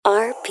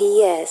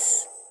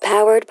GPS,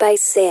 powered by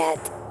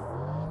SAT.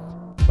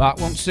 Back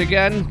once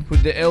again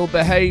with the ill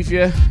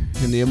behaviour,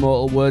 in the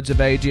immortal words of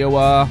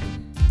ADOR.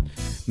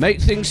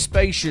 Make things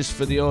spacious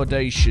for the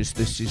audacious.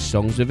 This is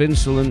Songs of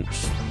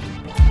Insolence.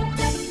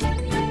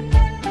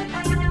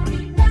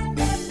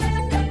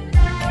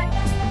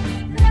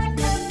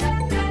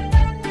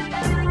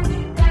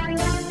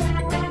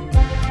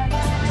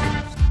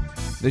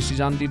 This is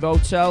Andy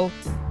Votel,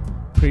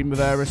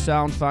 Primavera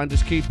Sound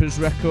Finders Keepers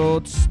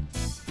Records.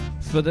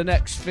 For the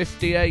next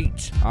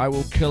 58, I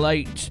will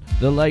collate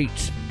the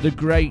late, the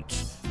great,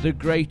 the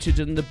grated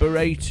and the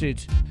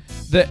berated,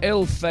 the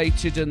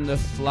ill-fated and the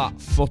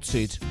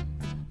flat-footed.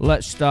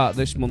 Let's start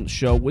this month's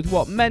show with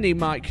what many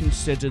might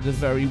consider the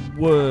very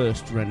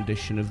worst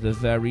rendition of the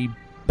very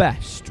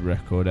best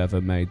record ever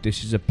made.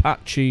 This is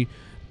Apache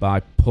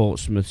by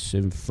Portsmouth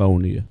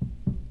Symphonia.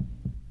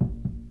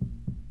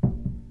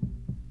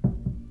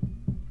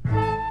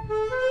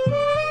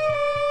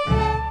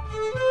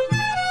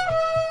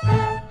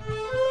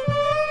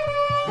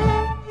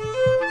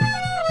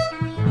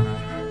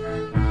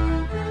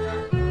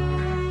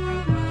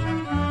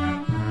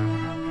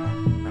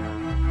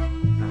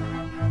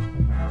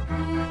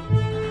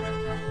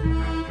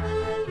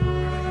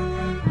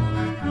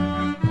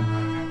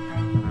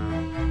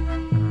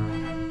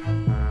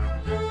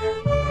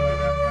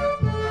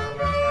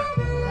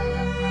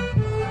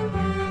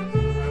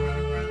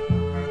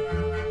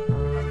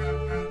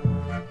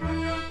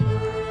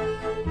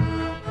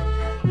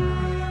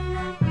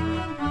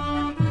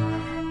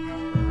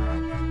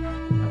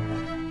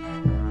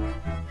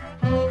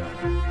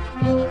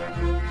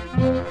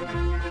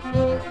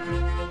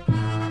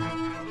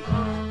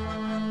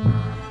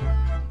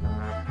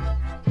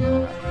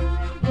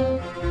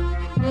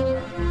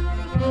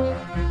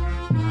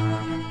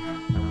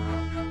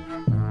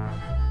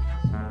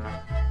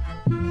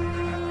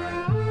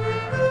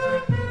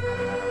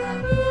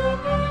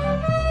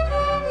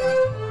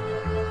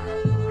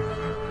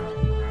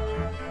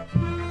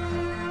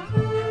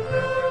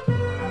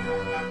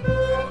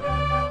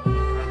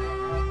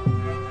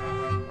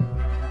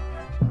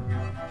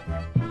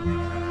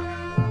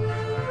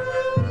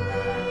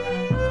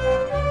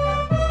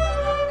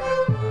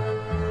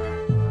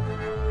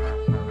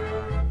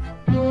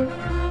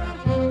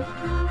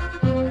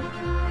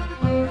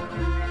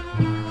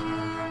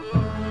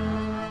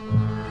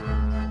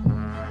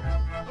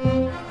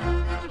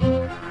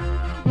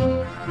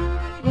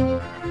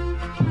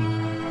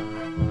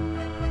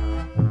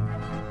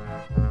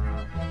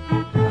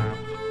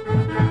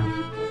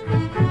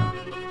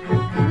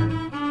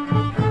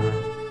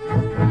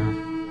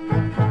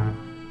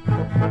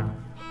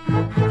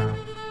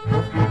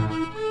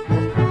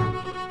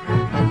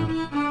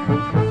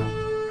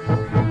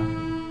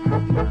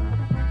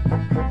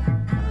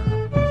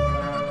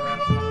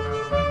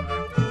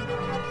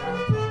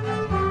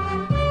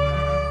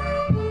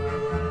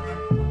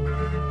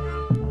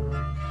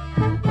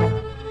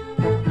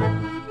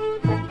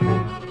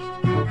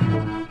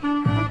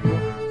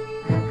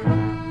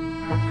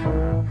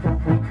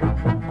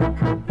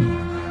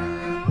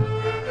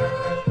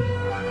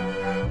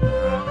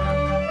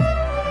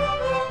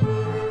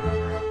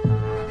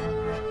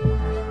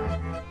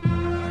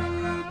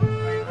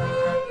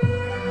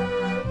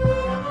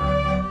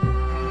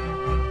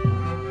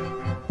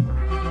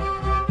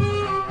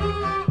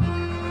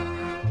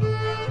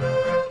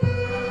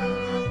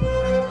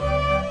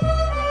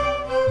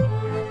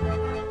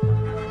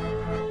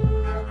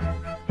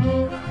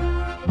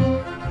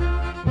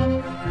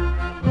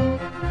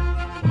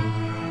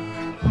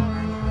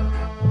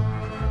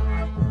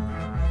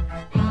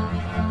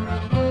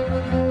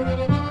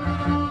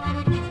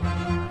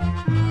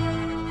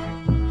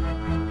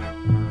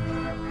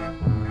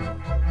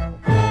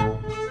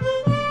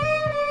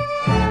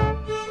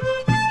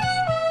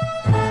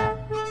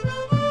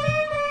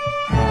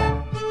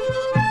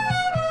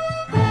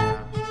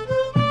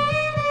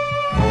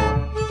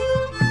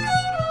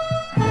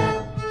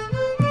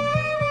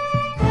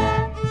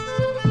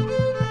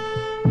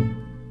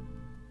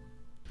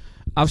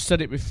 I've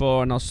said it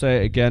before and I'll say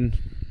it again.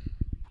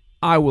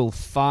 I will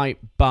fight,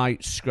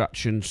 bite,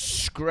 scratch and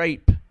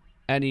scrape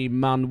any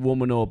man,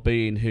 woman or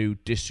being who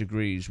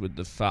disagrees with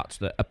the fact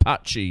that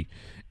Apache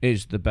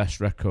is the best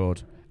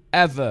record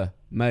ever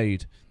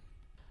made.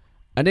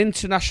 An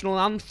international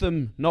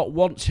anthem, not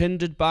once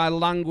hindered by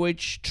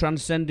language,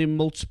 transcending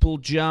multiple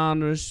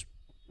genres.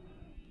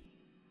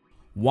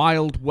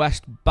 Wild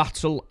West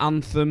battle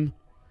anthem.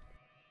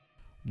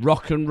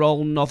 Rock and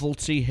roll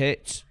novelty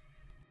hit.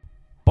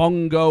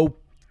 Bongo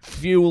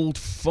fueled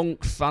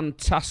funk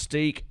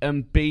fantastic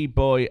and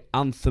b-boy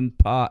anthem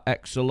par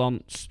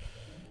excellence.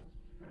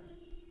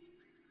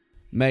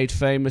 Made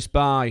famous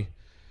by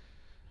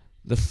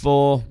the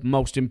four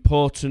most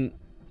important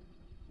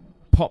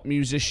pop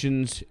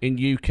musicians in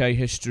UK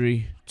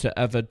history to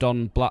ever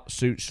don black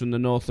suits from the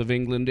north of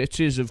England. It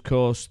is, of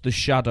course, the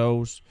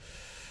Shadows.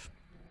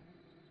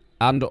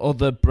 And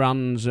other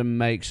brands and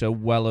makes are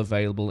well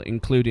available,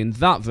 including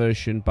that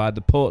version by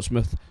the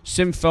Portsmouth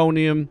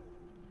Symphonium,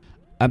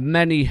 a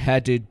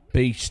many-headed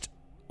beast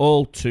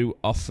all too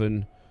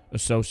often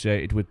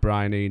associated with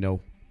Brian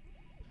Eno.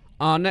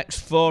 Our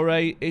next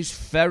foray is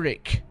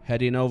Ferric,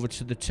 heading over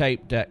to the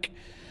tape deck.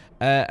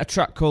 A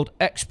track called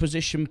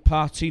Exposition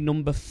Party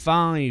Number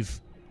 5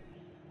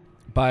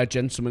 by a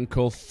gentleman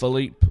called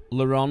Philippe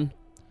Laron,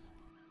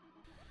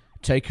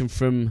 taken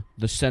from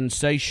the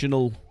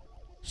Sensational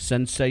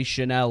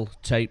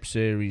tape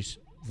series,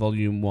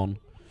 Volume 1.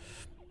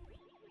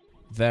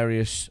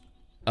 Various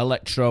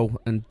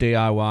electro and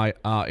DIY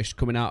artists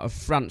coming out of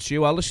France.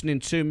 You are listening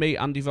to me,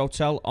 Andy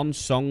Votel, on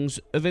Songs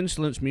of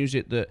Insolence,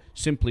 music that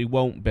simply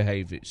won't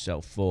behave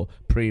itself for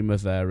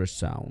Primavera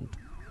Sound.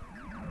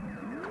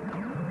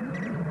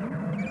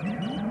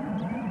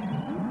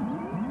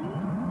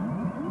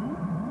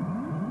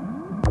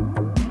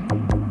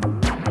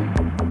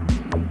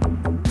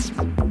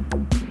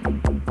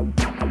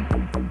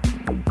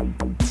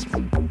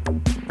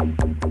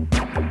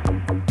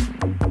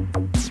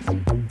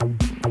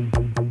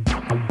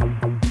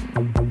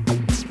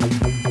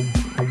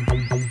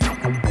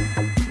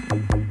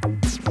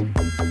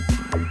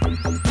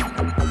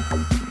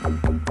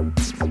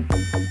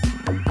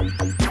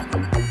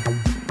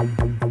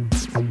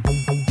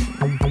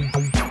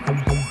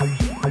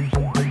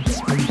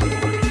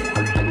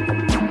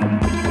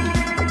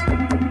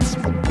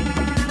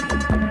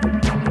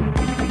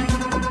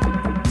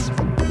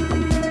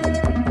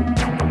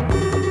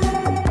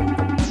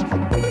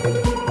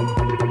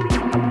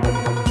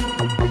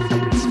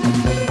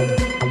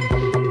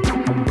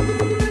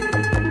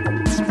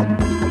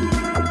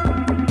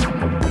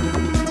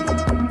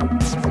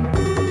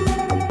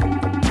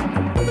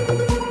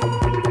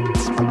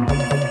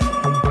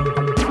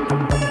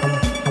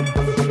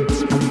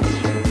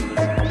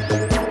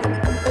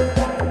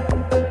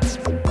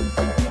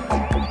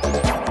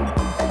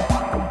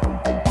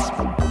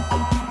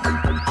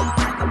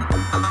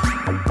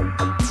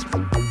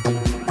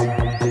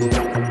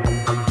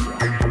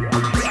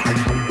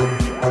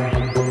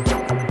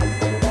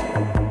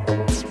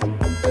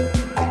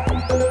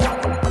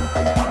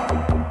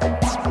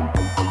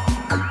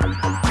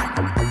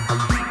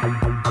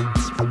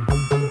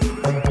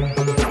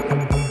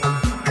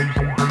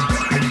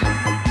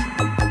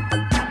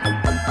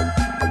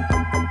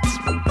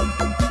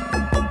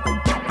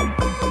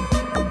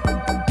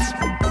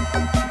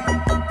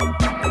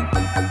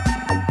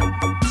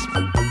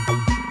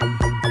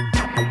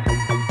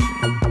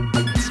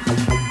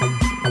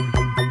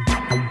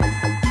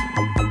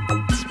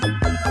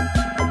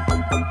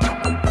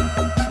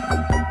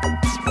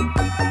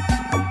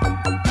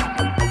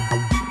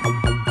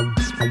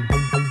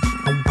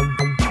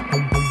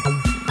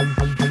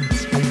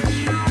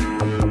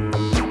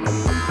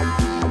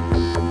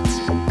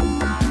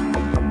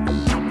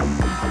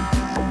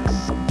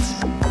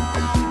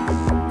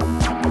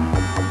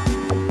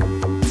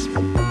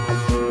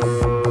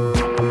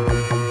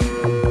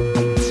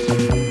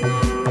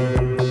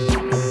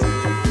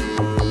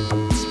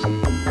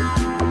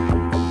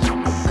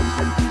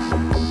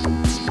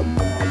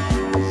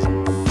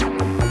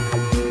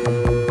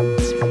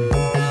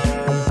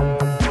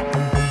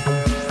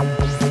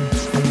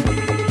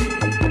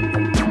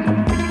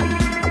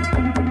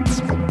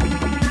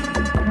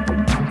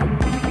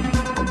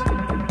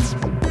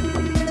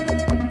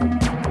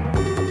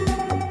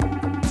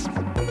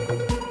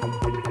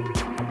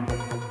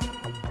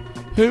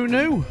 Who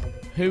knew?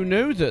 Who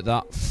knew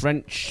that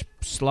French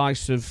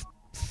slice of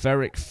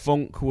Ferric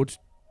funk would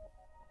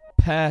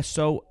pair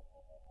so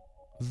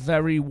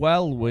very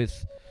well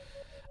with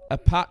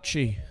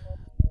Apache?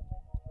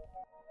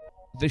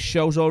 This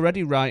show's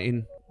already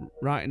writing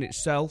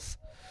itself.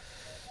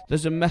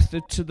 There's a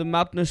method to the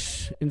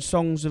madness in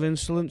Songs of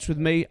Insolence with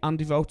me,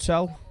 Andy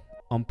Votel,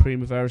 on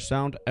Primavera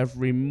Sound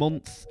every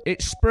month.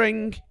 It's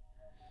spring.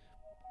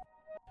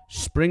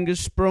 Spring has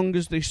sprung,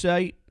 as they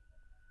say.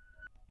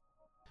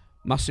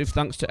 Massive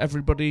thanks to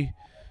everybody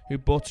who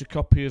bought a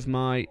copy of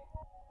my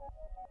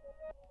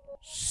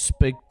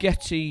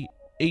Spaghetti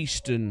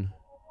Eastern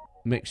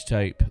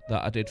mixtape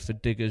that I did for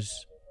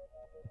Diggers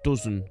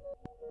Dozen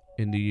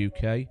in the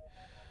UK. A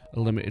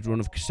limited run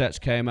of cassettes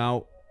came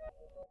out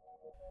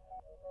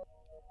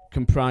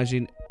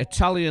comprising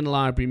Italian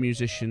library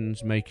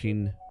musicians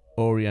making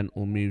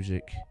Oriental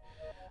music.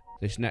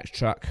 This next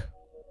track,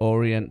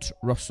 Orient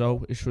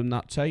Rosso, is from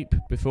that tape.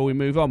 Before we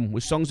move on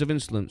with Songs of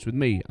Insolence with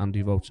me,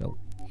 Andy Votel.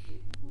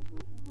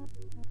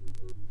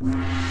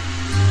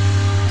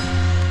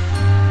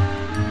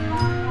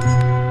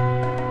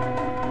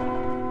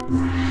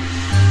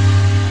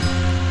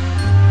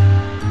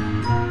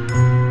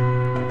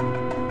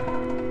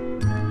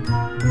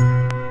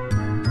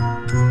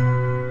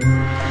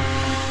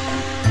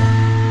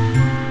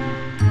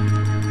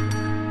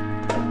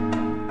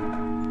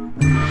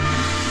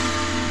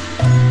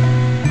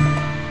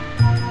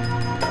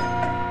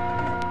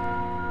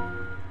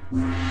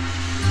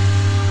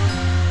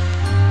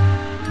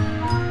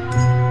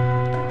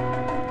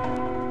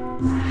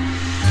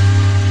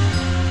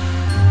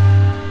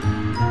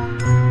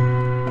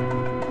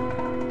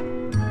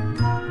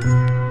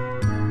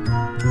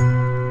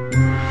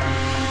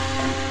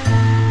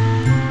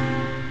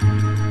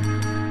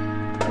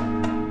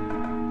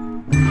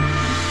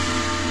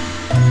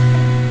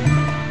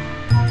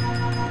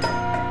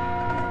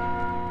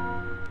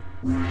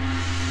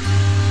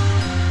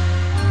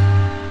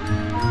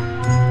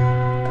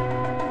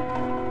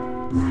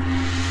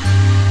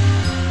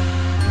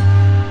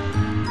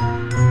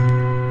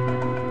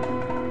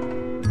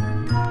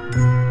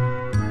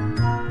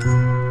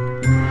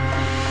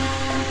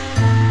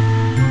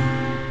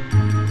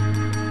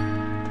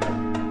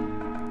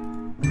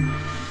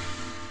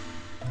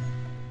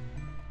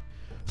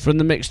 From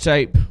the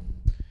mixtape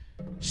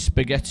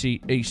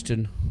Spaghetti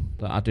Eastern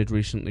that I did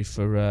recently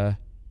for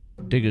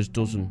Digger's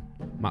Dozen,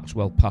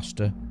 Maxwell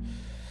Pastor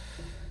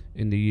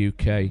in the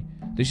UK.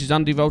 This is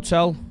Andy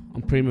Votel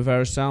on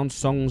Primavera Sound,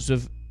 Songs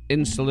of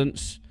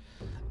Insolence.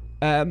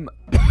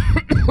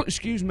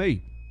 Excuse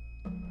me.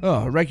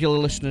 Regular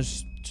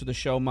listeners to the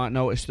show might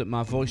notice that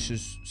my voice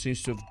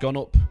seems to have gone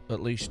up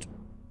at least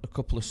a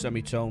couple of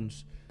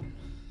semitones.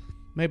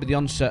 Maybe the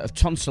onset of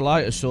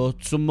tonsillitis or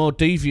some more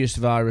devious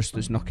virus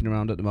that's knocking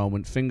around at the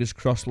moment. Fingers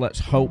crossed, let's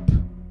hope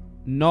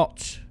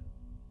not.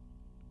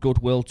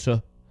 Goodwill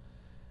to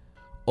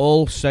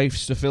all safe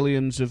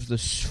civilians of the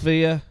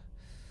sphere.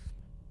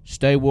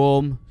 Stay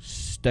warm,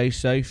 stay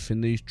safe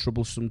in these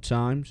troublesome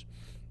times.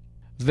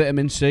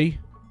 Vitamin C.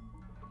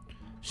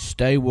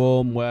 Stay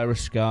warm, wear a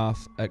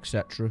scarf,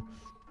 etc.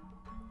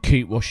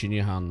 Keep washing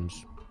your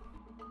hands.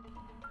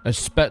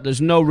 There's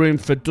no room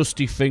for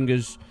dusty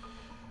fingers.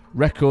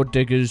 Record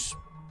diggers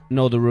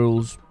know the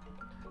rules.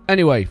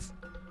 Anyway,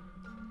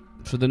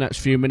 for the next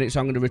few minutes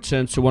I'm going to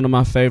return to one of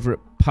my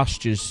favourite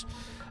pastures.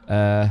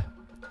 The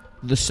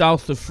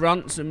south of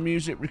France, and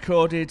music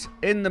recorded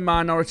in the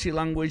minority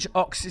language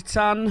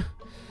Occitan.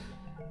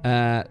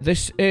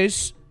 This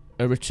is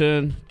a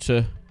return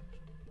to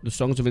the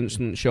Songs of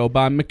Insolence show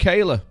by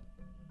Michaela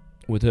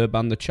with her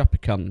band the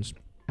Chapicans.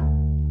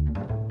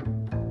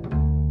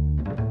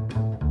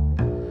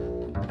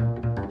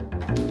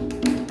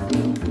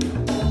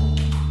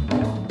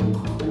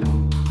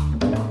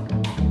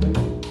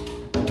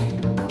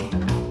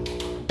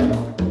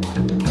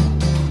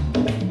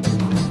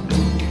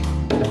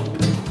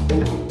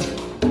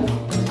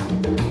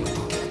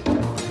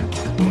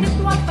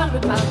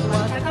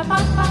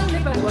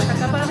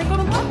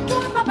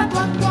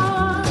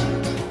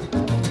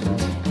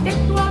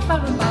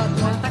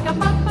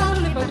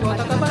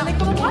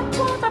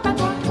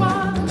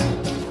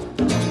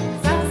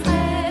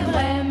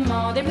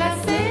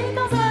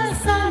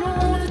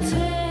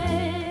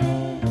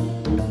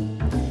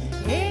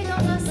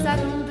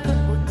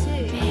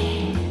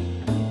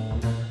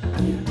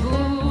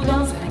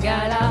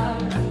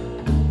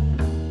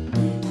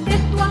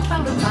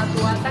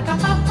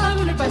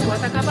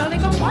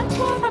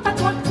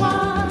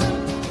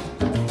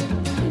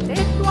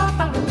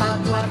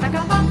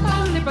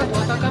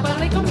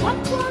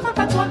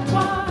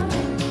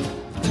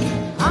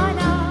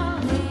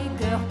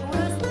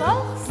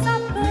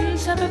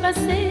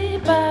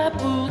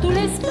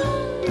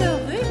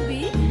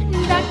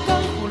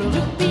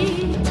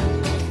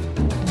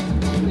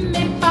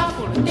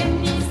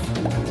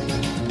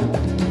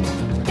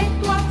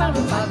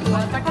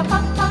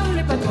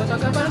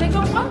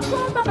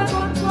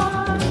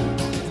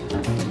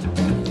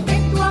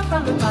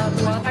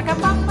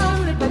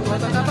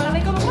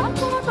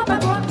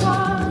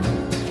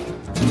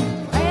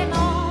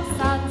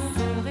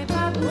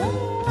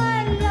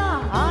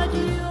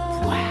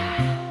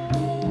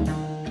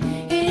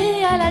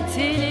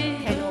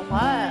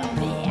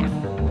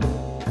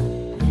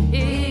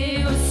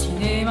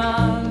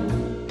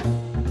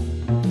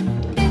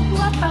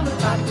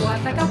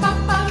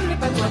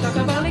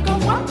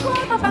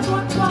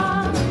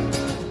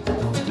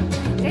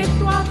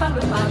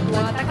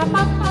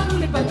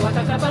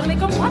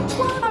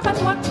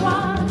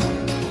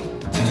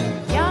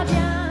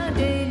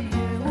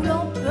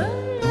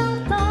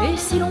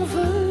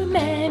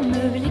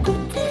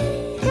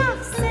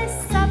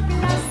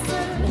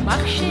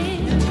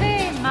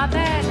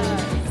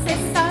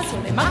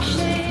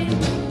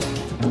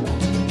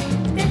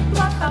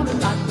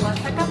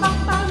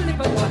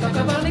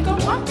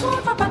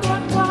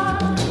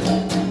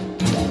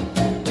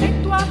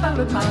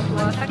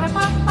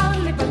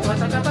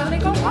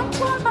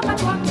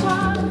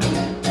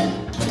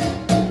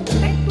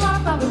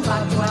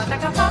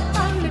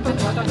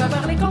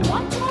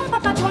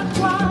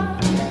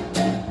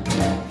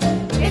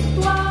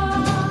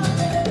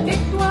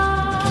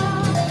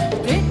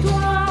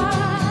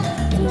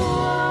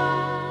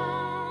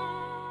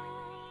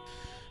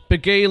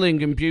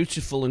 Beguiling and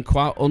beautiful and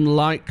quite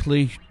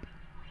unlikely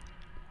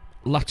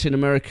Latin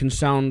American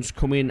sounds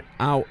coming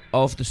out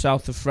of the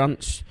south of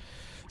France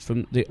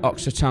from the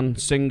Occitan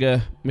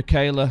singer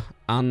Michaela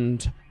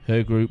and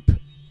her group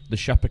the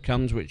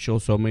Chapicans, which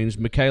also means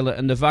Michaela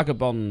and the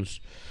Vagabonds,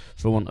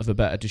 for want of a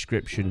better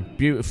description.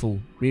 Beautiful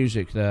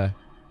music there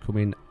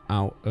coming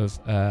out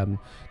of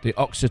the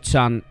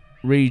Occitan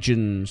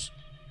regions.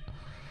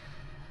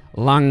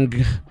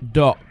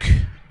 Languedoc,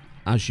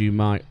 as you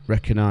might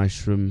recognise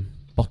from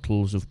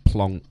bottles of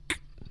Plonk.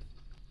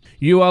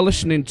 You are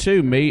listening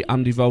to me,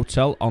 Andy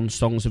Votel, on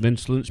Songs of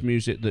Insolence,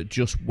 music that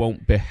just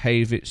won't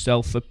behave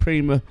itself for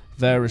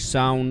Primavera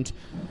Sound,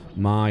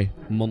 my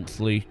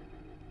monthly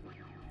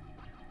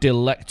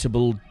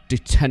delectable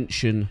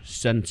detention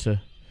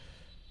centre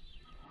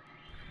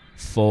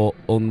for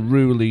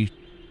unruly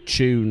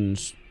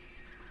tunes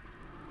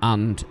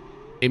and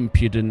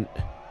impudent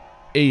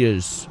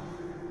ears.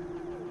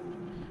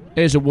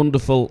 Here's a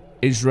wonderful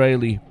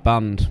Israeli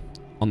band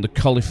on the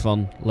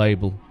Colophon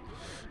label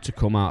to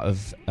come out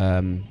of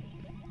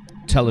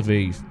Tel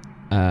Aviv.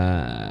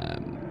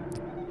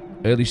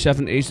 early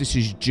 70s. This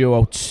is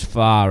Duo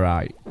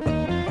Tzfarai.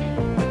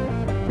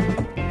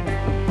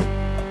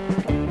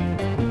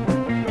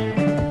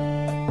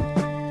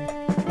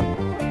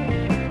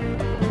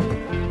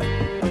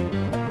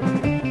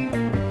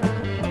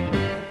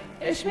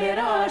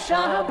 اشمرا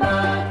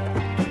شهبان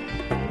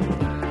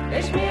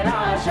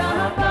اشمرا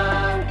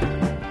شهبان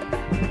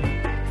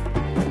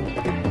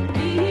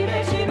دیو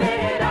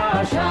شمرا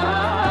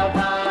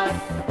شهبان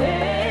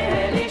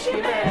دل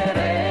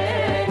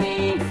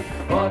شمرنی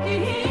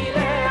قدیل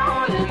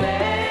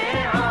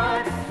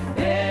علمعان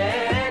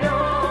دنو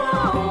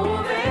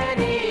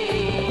بنی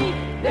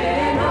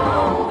دنو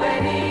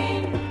بنی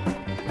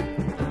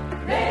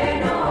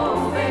دنو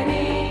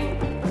بنی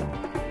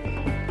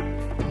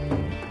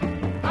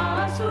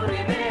آسور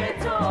به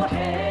تو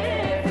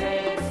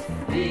حفظ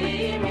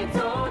ریم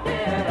تو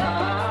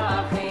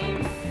دراخیم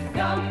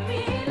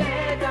گمیل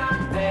دم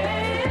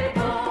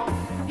بردو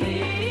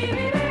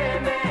دیویر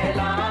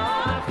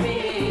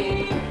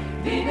ملاخیم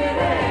دیویر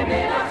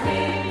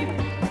ملاخیم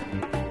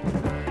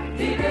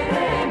دیویر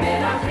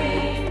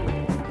ملاخیم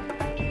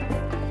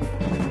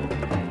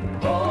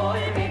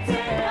بای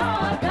میته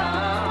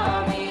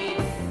آدمی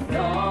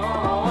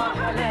نوح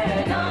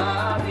لنا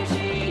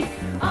بشی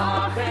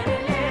آخر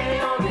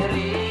لیوم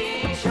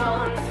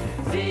ریشان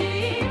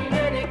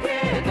زیمن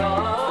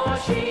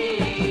کدوشی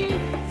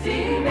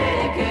زیمن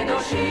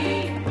کدوشی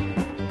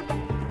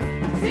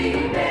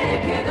زیمن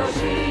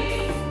کدوشی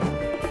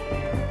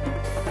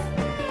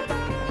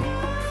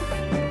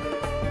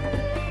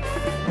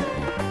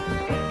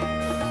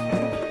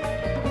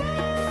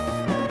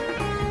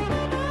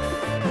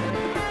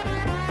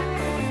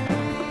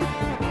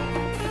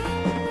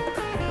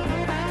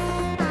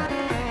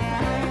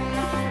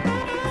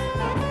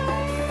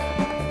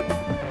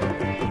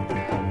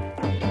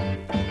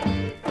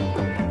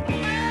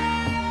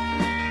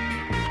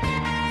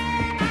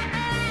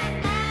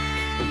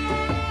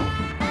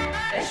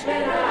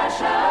اشمرا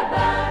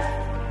شبت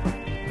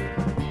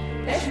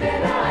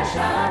اشمرا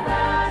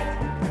شبت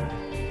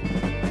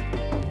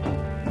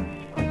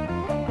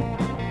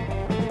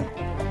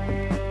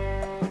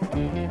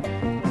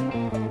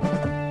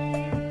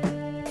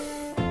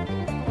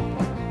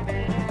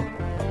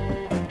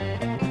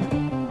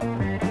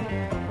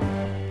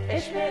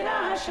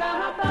اشمرا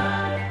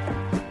شبت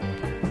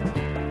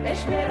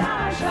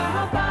اشمرا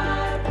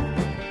شبت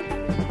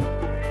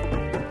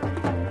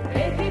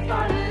ادی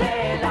طلل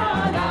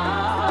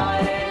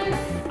علائل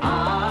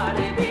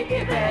عربك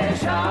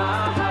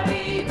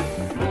بشهري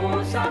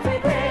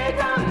مصافد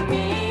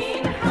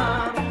دمين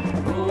حم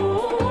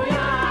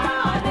بويا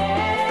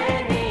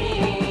عليني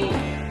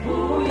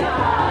بويا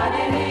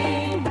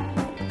عليني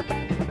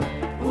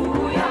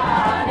بويا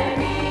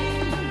عليني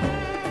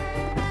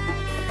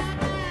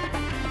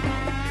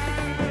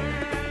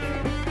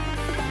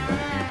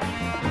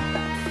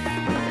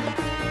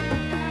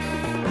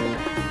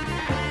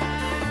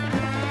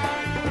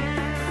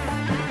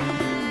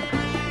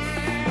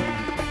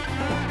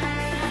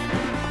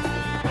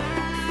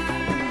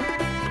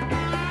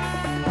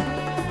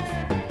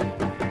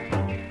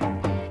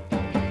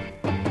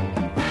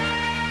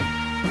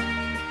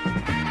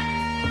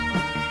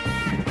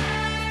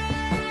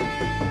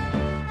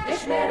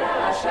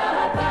اشمرا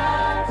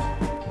شبت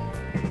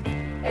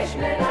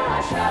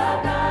اشمرا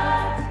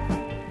شبت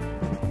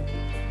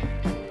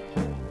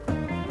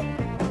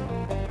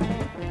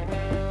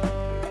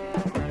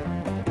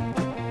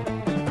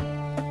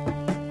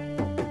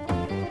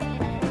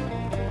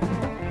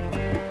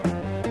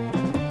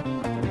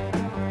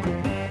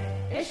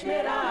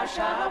اشمرا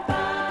شبت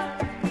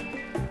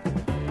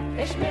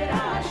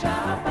اشمرا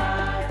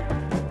شبت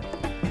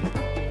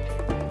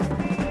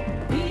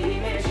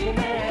دیو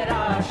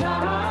شمرا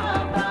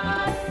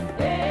شبت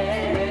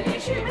دل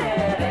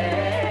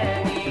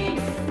شمرنی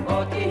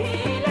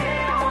قدیل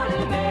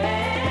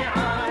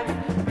علمعان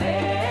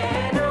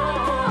دنو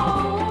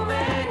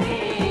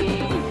بنی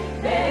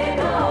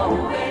دنو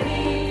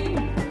بنی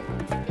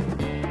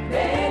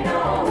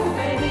دنو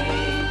بنی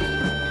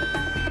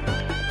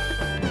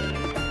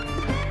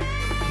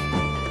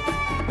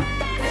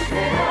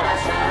اشمرا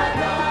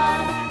شبت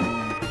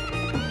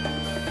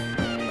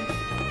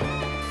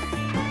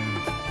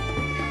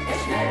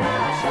اشمرا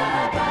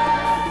شبت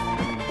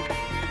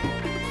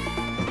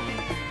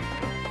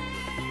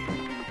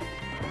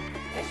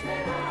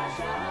اشمرا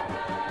شبت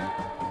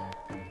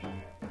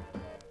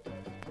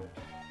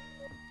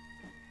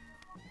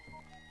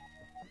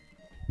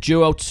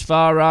Duo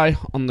Tzfarai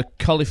on the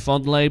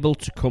Colophon label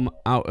to come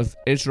out of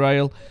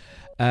Israel.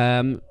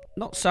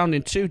 Not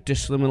sounding too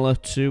dissimilar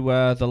to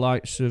the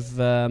likes of,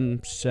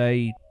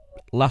 say,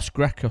 Las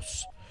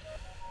Grecos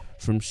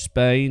from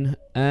Spain.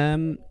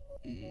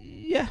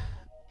 Yeah,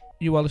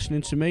 you are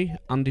listening to me,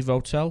 Andy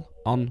Votel,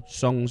 on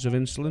Songs of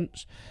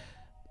Insolence.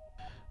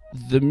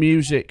 The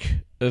music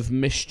of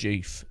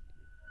Mischief.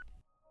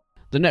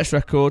 The next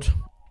record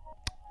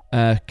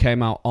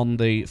came out on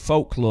the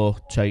Folklore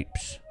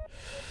tapes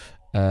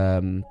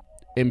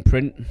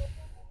imprint,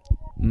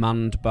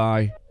 manned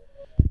by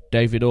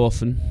David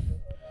Orphan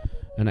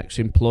an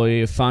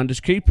ex-employee of Finders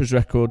Keepers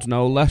Records,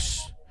 no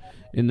less,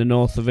 in the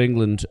north of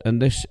England.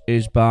 And this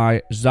is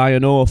by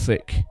Zion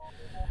Orphic,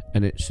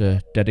 and it's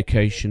a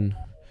dedication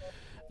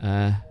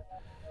to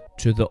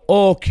the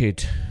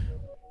orchid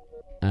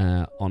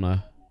on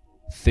a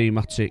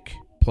thematic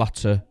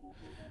platter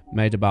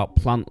made about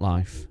plant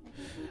life.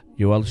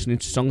 You are listening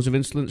to Songs of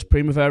Insolence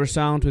Primavera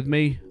Sound with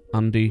me,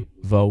 Andy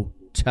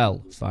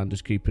Votel,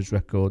 Finders Keepers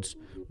Records,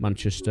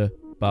 Manchester,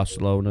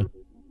 Barcelona.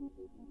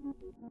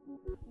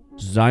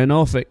 Zion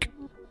Orphic.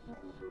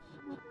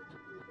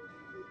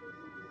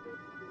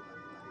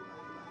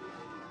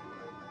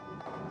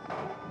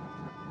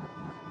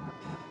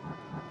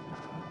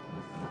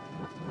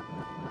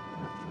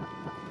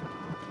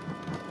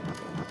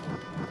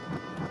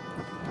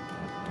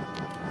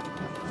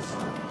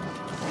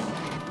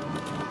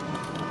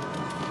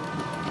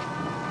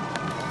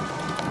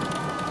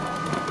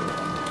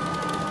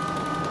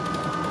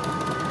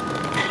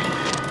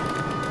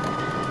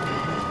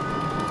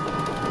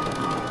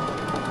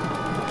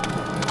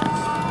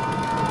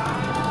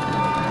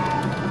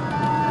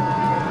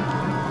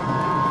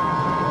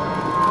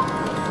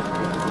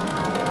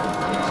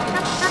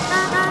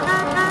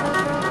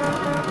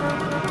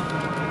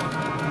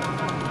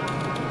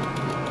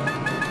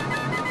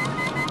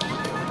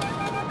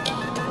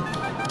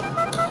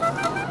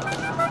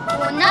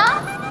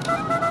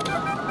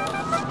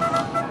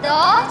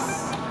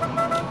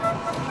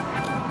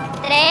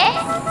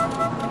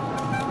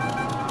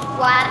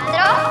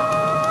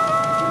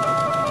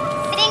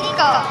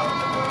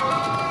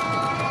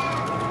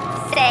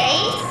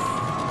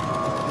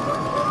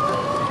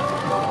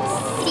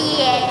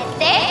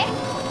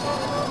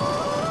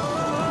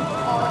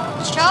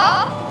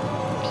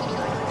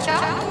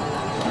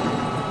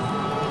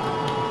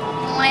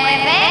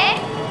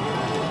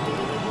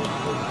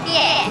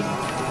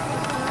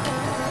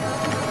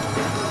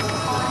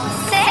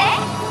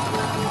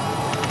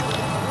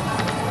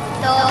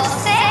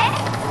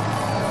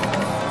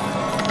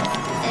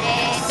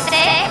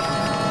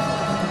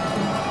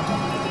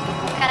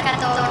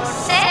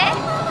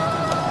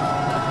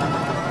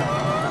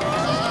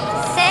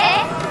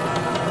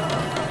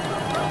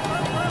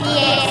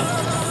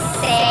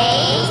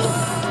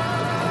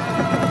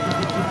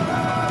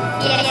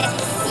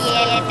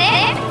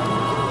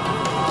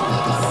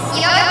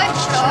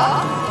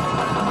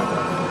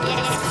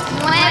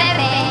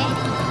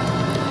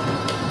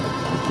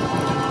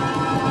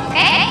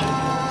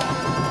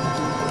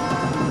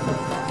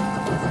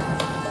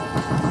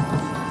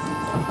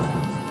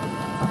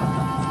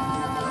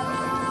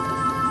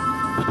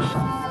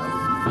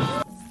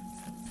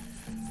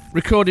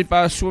 Recorded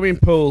by a swimming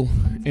pool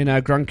in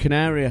Gran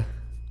Canaria.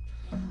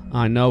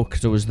 I know,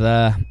 because I was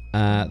there.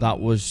 That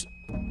was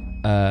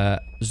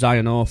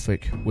Zion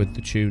Orphic with the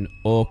tune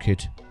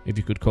Orchid, if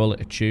you could call it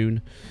a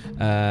tune.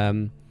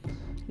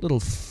 Little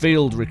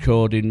field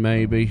recording,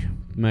 maybe,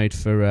 made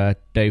for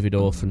David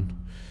Orphan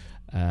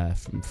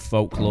from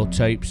Folklore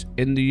Tapes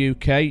in the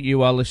UK.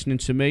 You are listening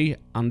to me,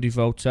 Andy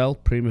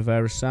Votel,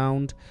 Primavera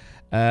Sound.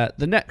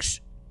 The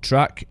next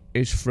track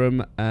is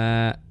from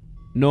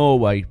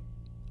Norway,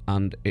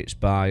 and it's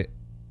by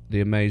the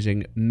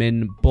amazing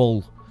Min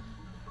Bull,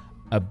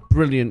 a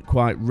brilliant,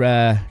 quite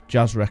rare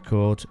jazz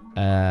record,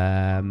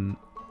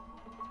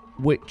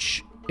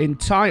 which in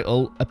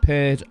title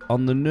appeared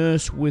on the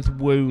Nurse with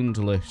Wound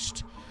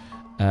list,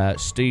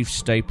 Steve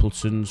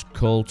Stapleton's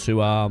Call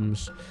to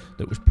Arms,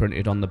 that was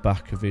printed on the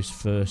back of his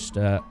first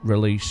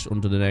release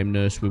under the name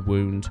Nurse with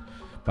Wound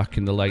back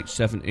in the late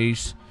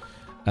 70s,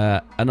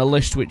 and a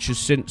list which has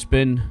since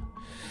been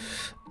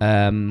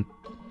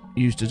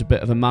used as a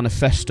bit of a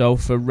manifesto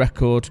for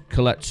record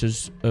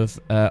collectors of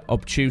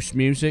obtuse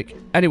music.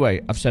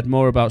 Anyway, I've said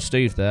more about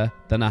Steve there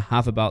than I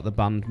have about the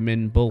band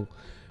Min Bull.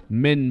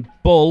 Min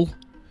Bull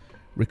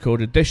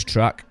recorded this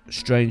track,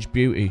 Strange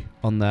Beauty,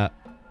 on their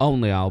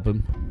only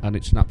album, and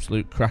it's an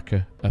absolute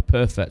cracker, a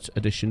perfect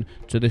addition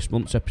to this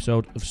month's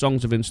episode of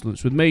Songs of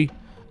Insolence with me,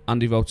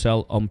 Andy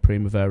Votel, on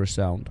Primavera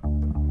Sound.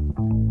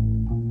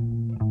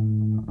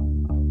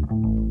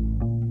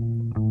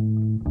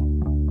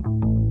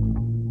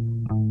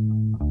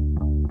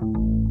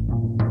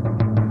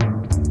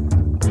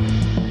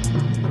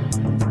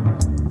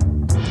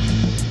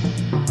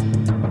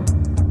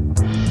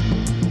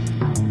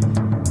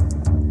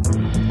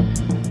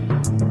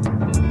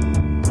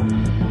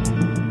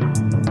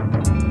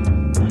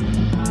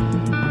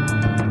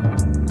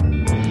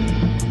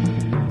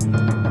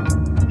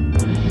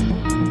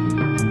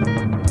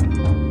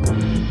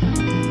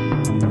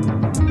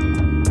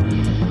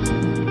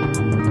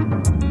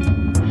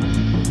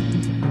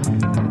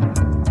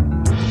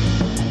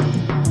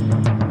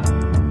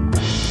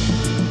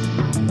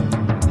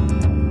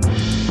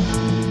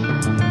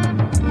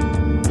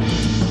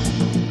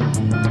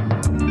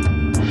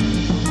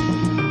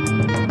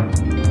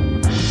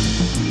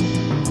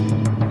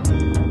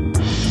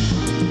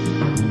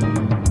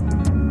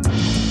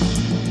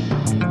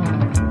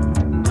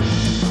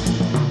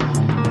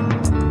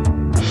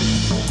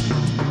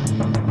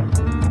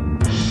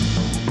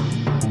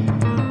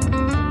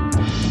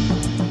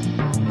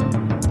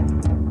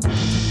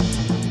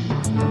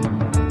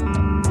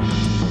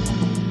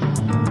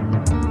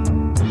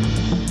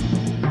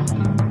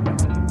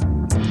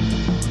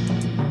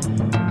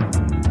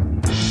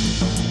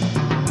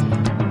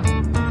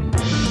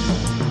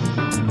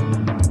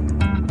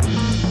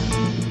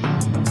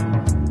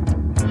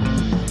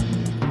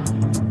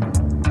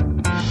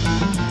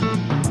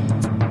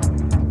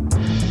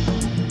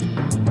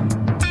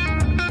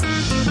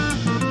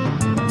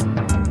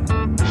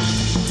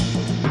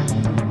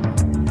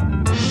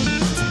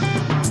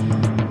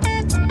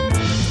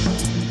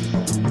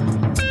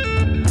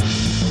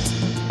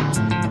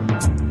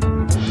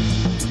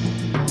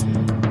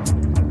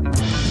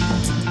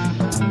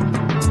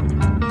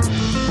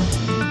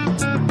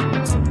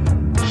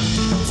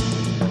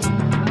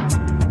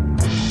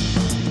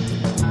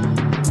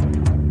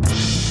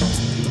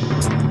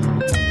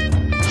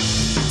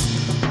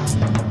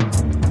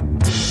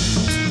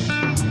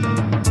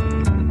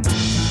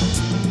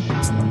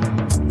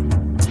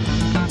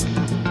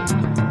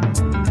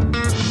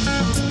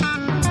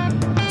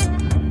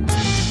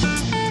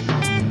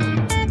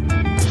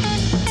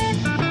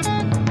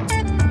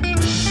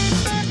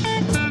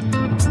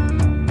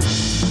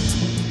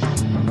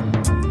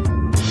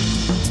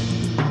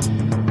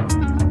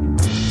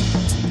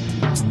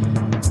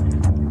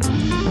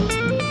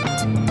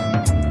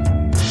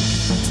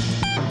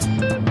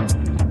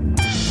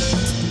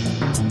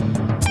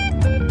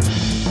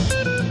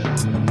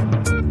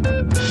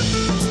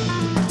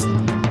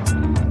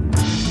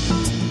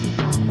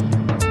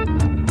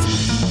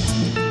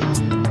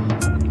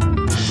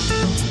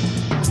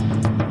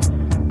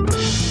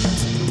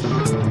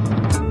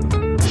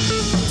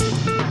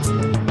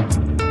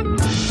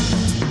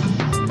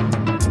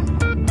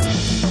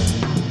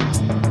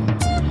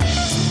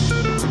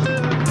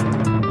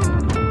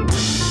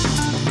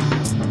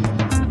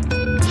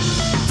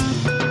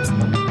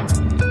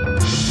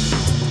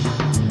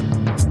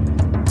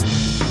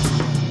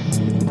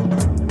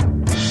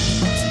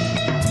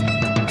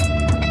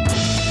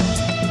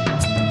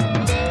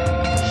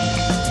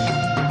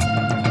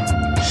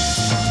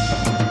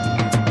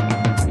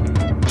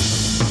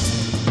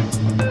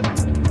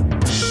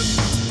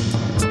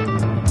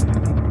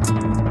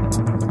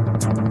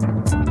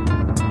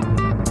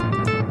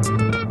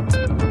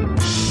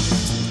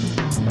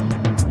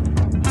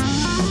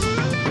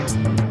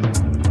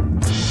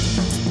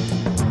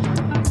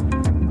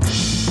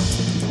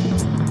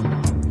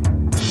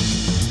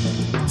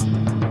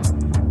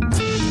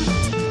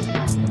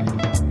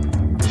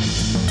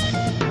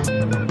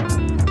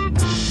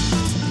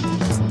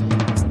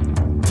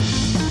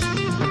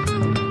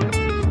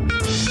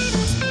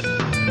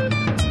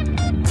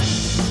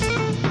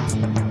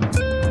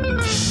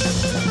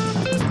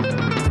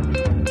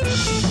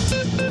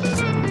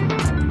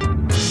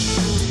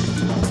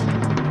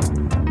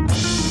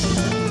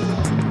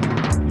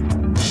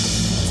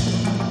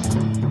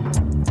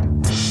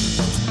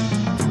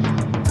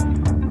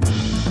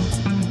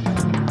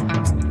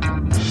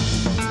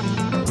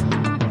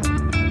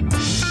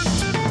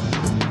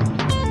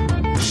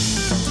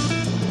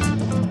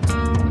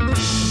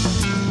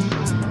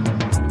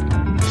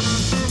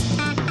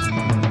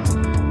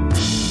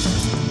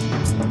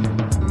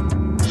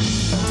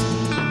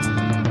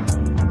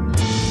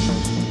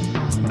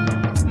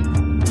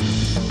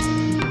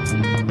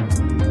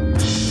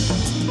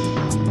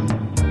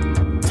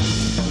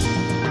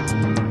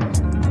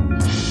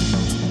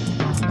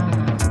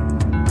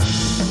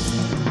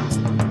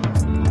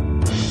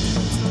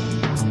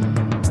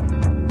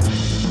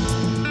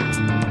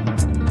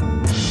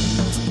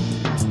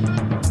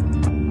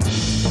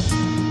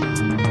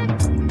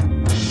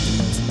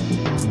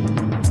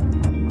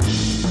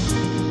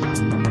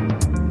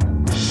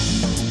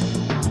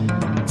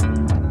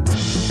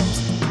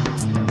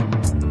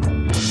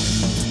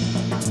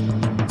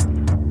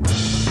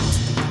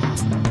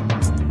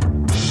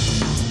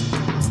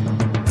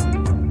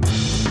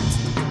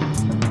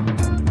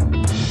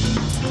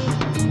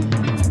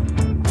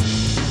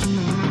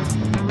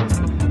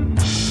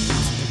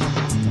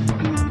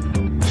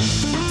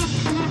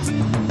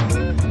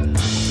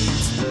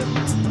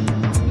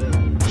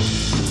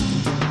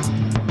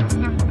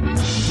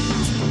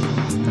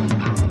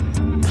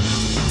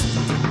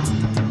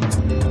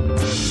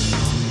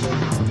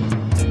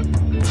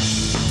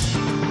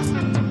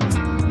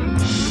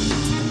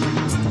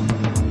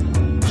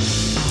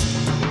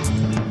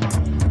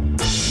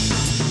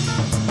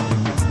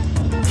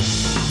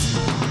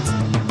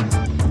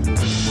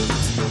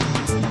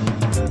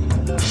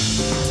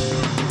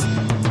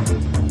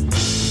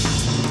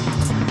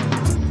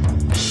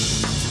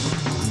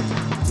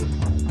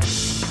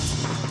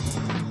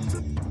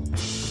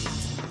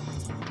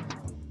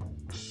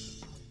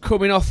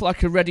 coming off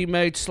like a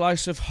ready-made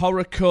slice of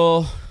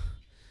horrorcore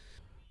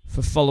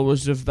for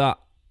followers of that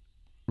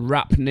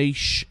rap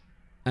niche.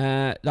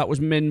 That was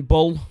Min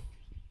Bull.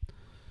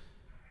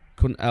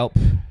 Couldn't help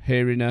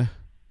hearing a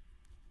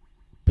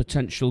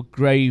potential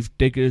Grave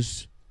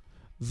Diggers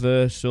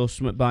verse or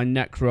something by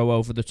Necro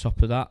over the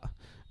top of that.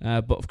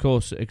 But of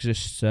course it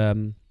exists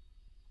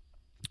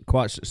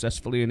quite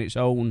successfully in its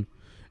own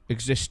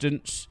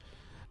existence.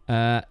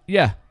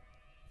 Yeah.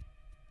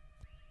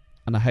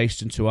 And I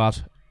hasten to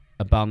add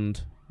a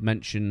band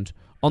mentioned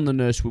on the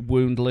Nurse with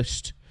Wound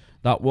list.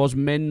 That was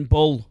Min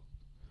Bull.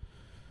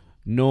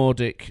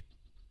 Nordic.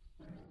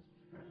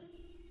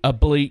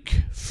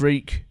 Oblique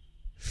freak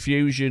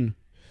fusion.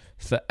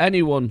 For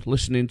anyone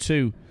listening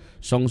to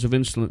Songs of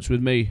Insolence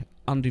with me,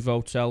 Andy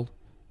Votel,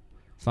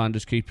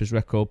 Finders Keepers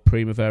record,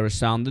 Primavera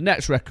Sound. The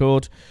next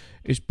record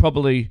is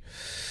probably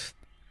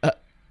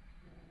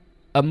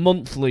a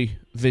monthly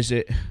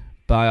visit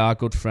by our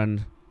good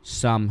friend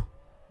Sam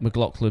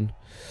McLaughlin.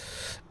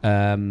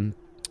 And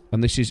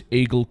this is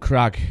Eagle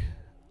Crag.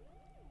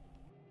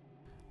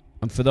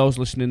 And for those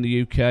listening in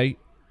the UK,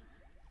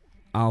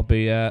 I'll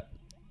be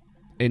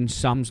in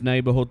Sam's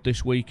neighbourhood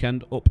this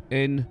weekend up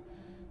in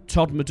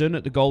Todmorden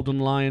at the Golden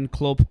Lion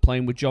Club,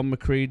 playing with John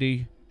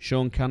McCready,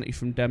 Sean Canty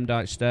from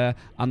Demdike Stair,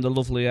 and the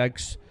Lovely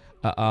Eggs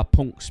at our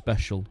punk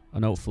special.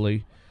 And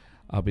hopefully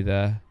I'll be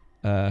there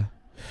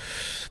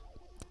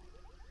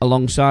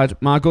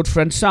alongside my good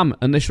friend Sam.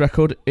 And this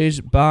record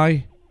is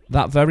by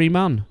that very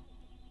man.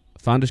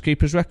 Finders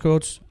Keepers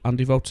Records,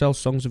 Andy Votel,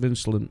 Songs of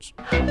Insolence.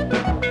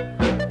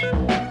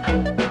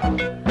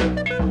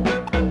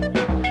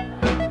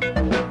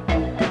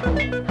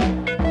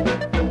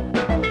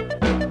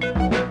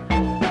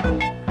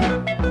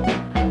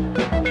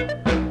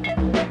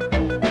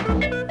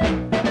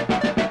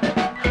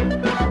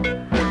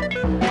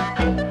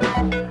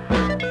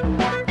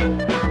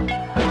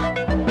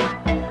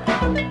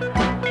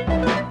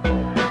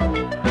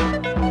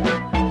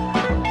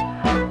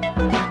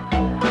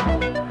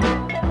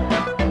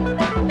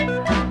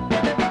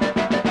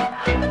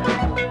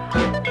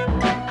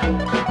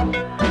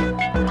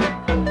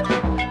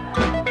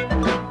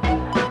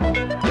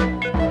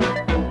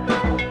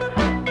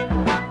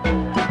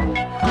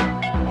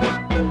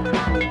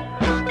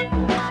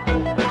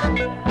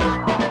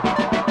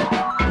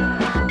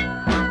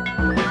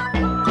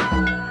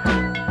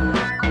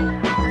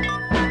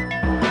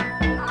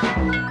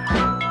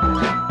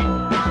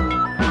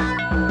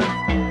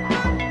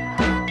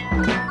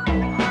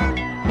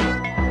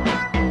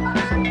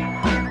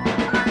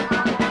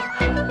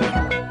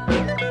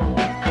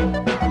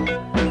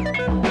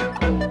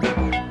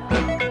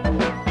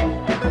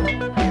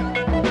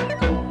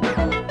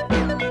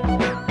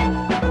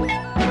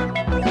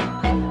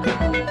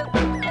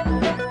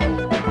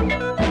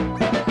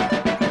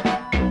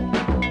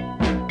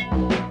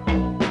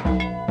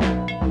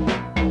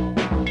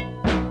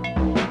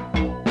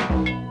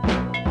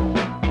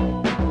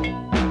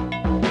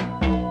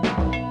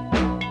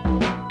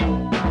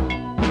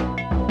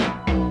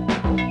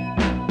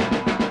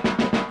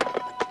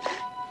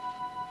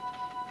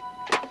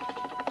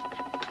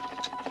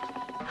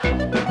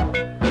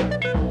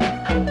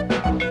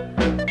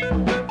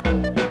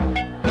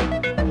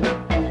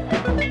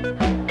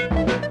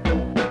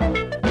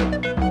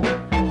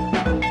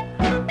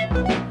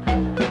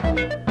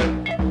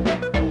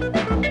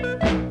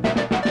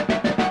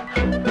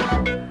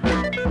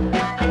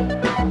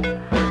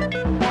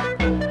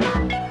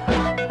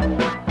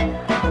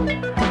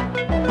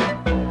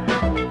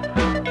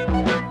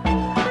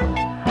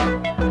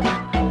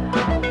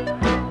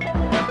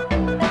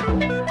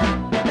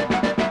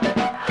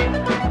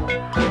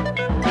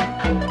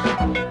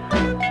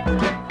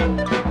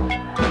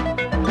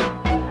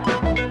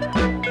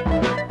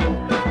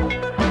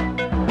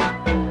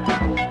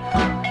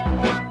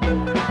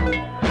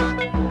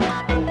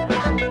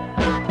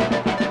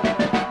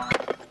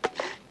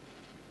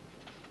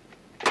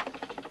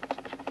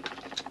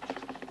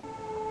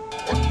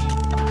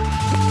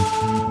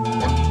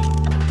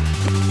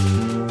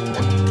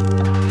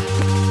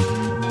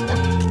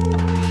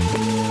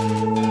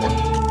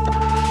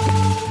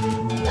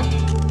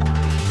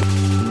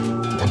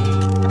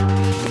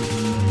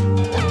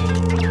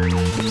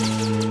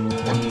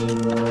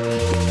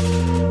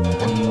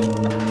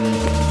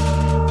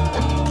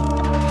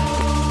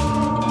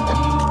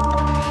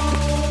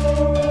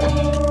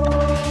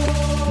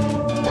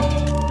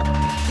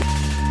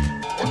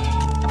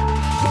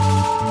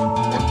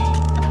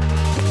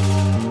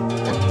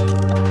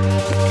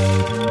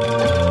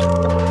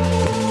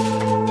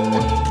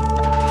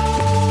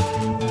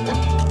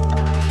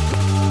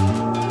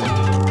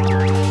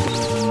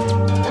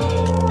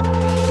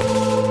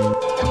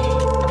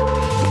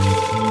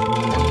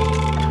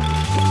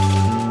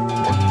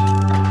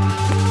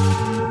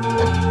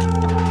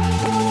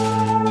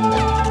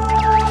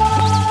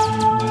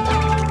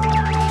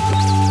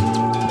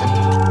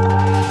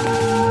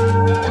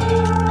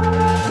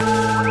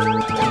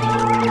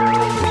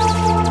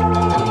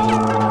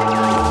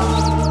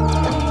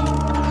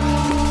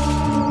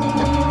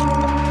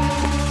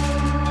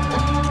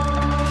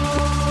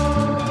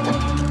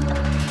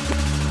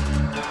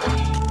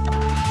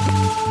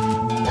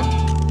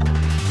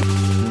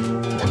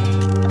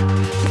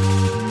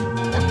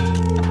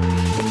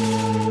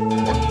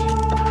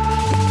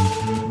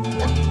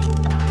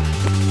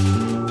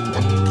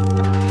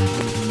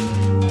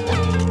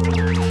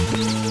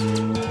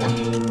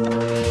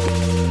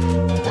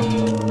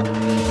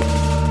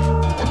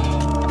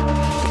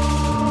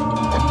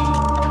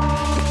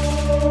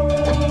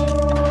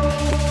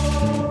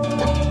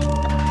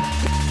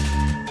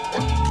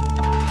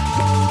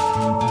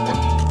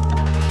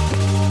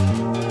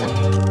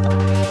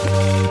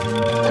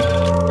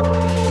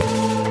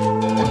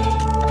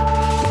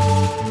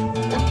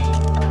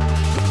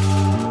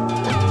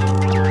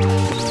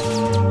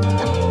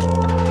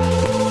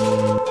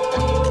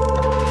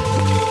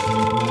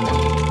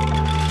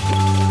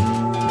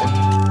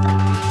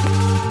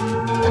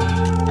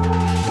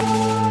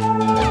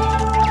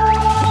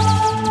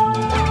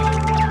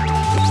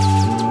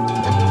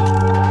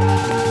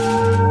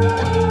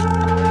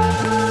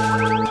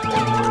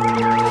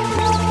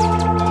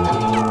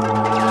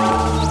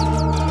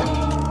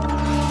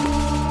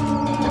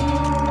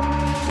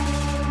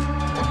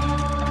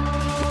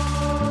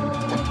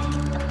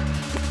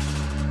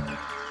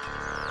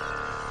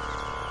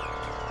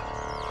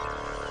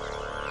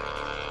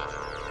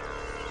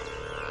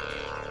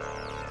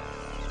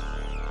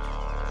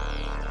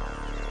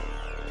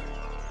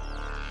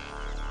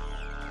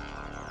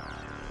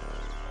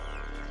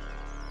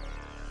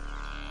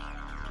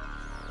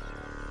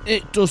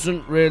 it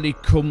doesn't really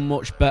come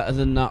much better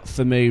than that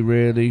for me,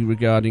 really,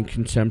 regarding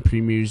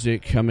contemporary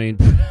music. I mean,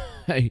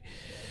 hey,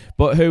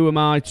 but who am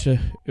I to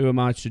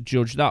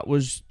judge? That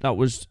was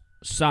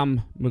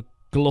Sam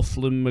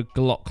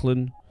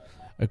McLaughlin,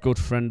 a good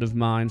friend of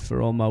mine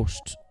for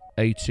almost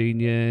 18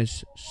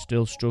 years,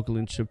 still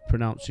struggling to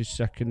pronounce his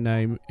second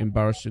name,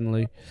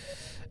 embarrassingly.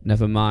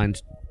 Never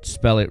mind,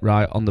 spell it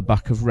right on the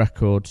back of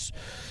records.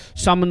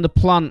 Sam and the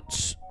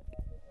Plants,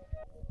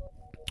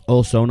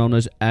 also known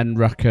as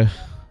Enracker,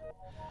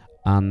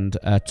 and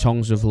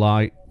Tongues of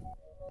Light,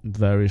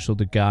 various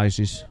other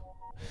guises.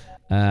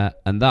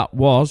 And that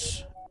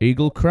was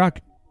Eagle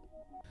Crag.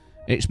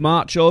 It's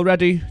March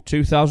already,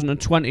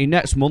 2020.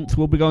 Next month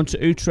we'll be going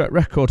to Utrecht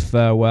Record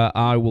Fair, where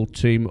I will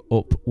team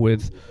up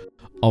with,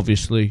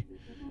 obviously,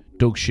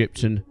 Doug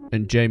Shipton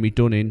and Jamie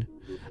Dunning,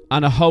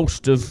 and a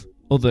host of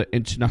other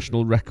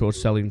international record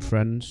selling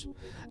friends.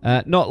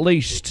 Not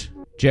least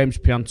James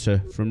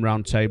Pianta from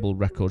Round Table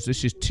Records.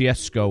 This is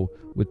Tiesco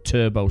with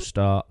Turbo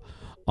Start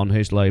on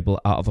his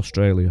label out of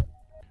Australia,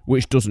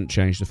 which doesn't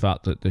change the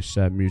fact that this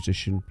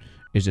musician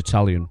is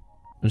Italian,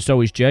 and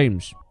so is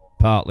James,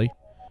 partly.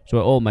 So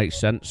it all makes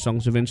sense.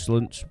 Songs of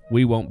Insolence,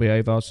 we won't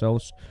behave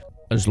ourselves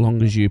as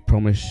long as you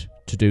promise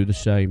to do the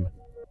same.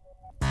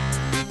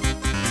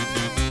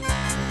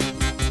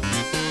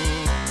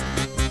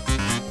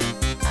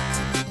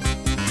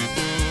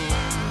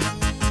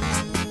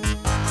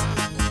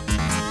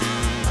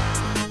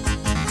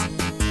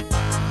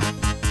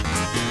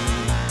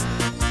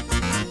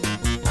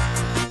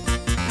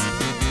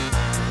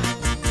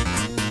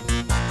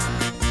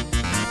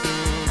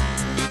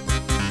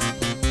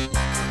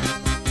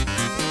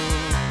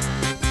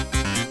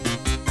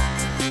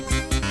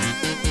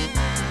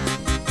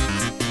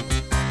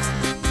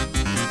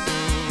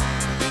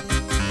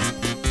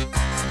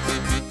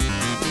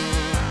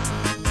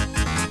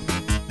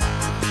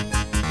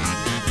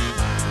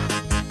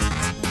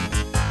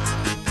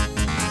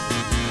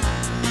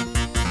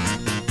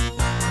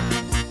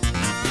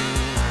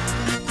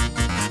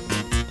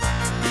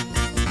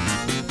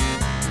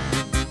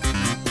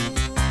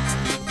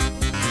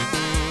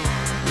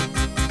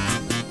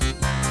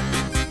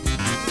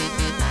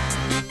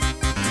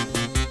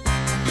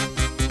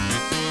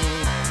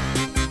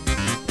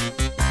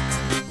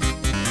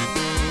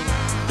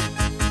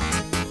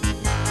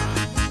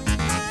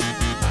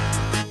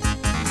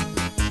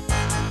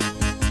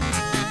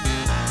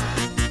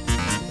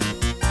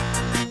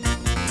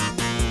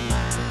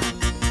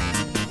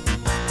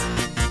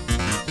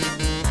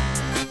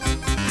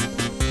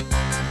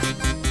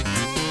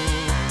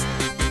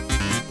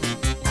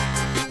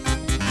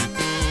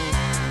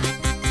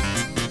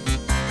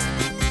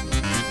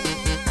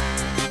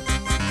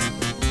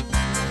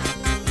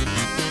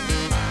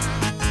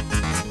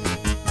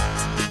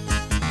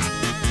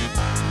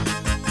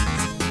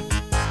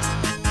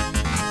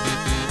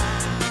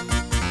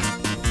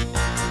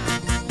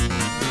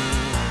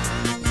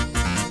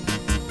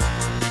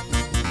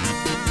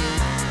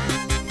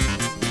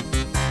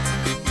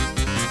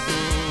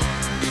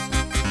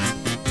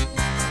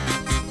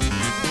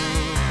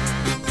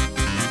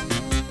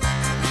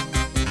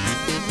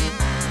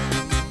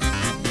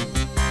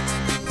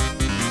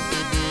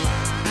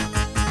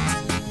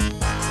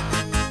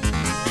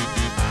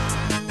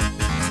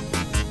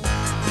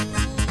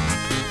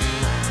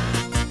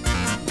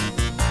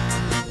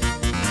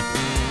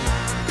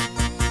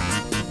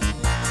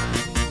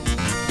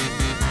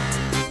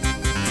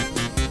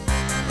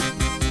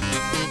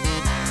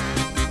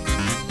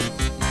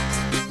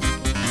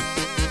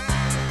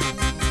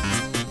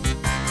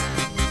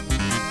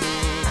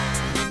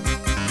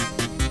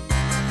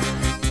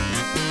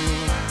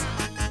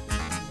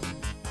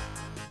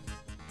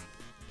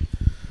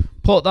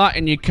 Put that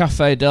in your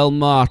Cafe Del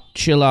Mar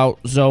chill out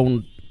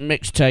zone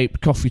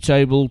mixtape coffee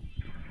table.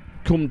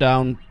 Come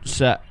down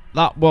set.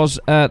 That was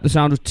the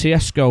sound of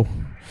Tiesco.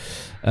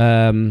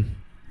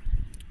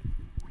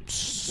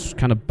 It's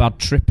kind of bad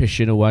trippish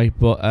in a way,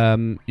 but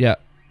yeah,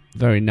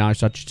 very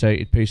nice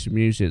agitated piece of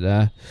music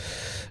there.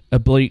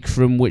 Oblique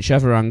from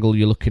whichever angle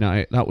you're looking at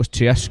it. That was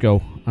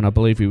Tiesco, and I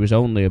believe he was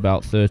only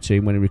about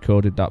 13 when he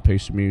recorded that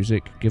piece of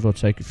music, give or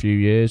take a few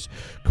years,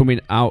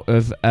 coming out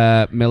of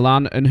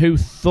Milan. And who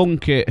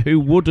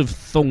would have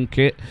thunk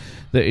it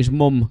that his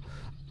mum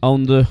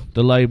owned the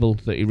label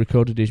that he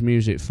recorded his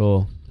music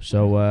for.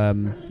 So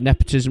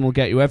nepotism will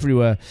get you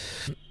everywhere.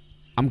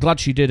 I'm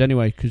glad she did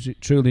anyway, because it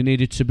truly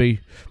needed to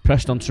be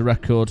pressed onto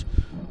record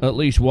at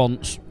least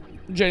once.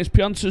 James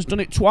Pianta's done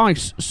it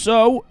twice.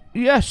 So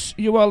yes,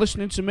 you are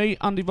listening to me,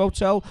 Andy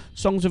Votel,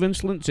 Songs of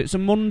Insolence. It's a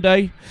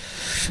Monday,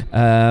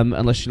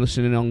 unless you're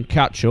listening on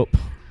Catch Up,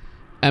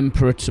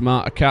 Emperor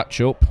Tomato Catch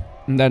Up,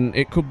 and then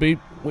it could be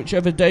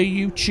whichever day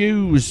you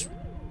choose.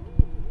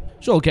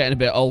 It's all getting a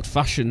bit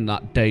old-fashioned,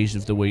 that days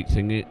of the week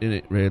thing, isn't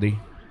it, really?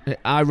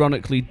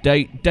 Ironically,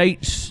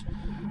 dates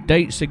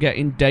are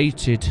getting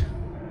dated.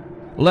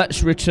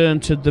 Let's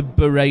return to the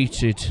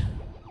berated.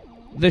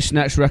 This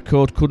next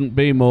record couldn't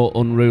be more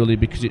unruly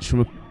because it's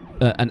from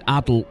an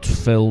adult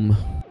film.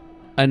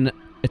 An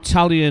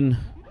Italian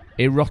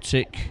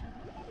erotic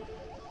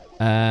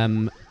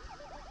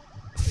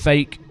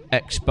fake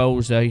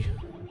expose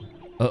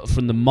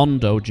from the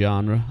Mondo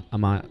genre,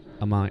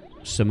 I might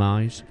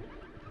surmise,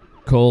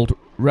 called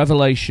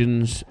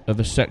Revelations of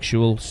a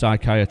Sexual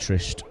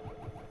Psychiatrist.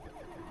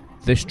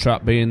 This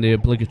track being the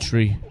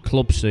obligatory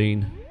club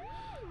scene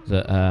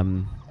that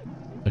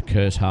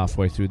occurs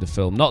halfway through the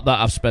film. Not that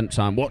I've spent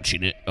time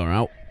watching it,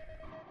 alright,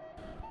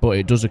 but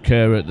it does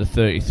occur at the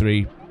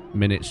 33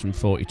 minutes and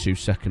 42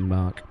 second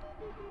mark.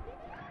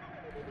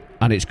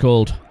 And it's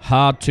called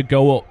Hard to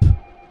Go Up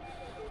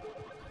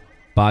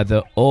by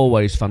the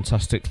always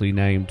fantastically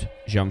named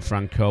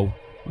Gianfranco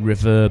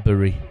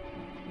Reverberi.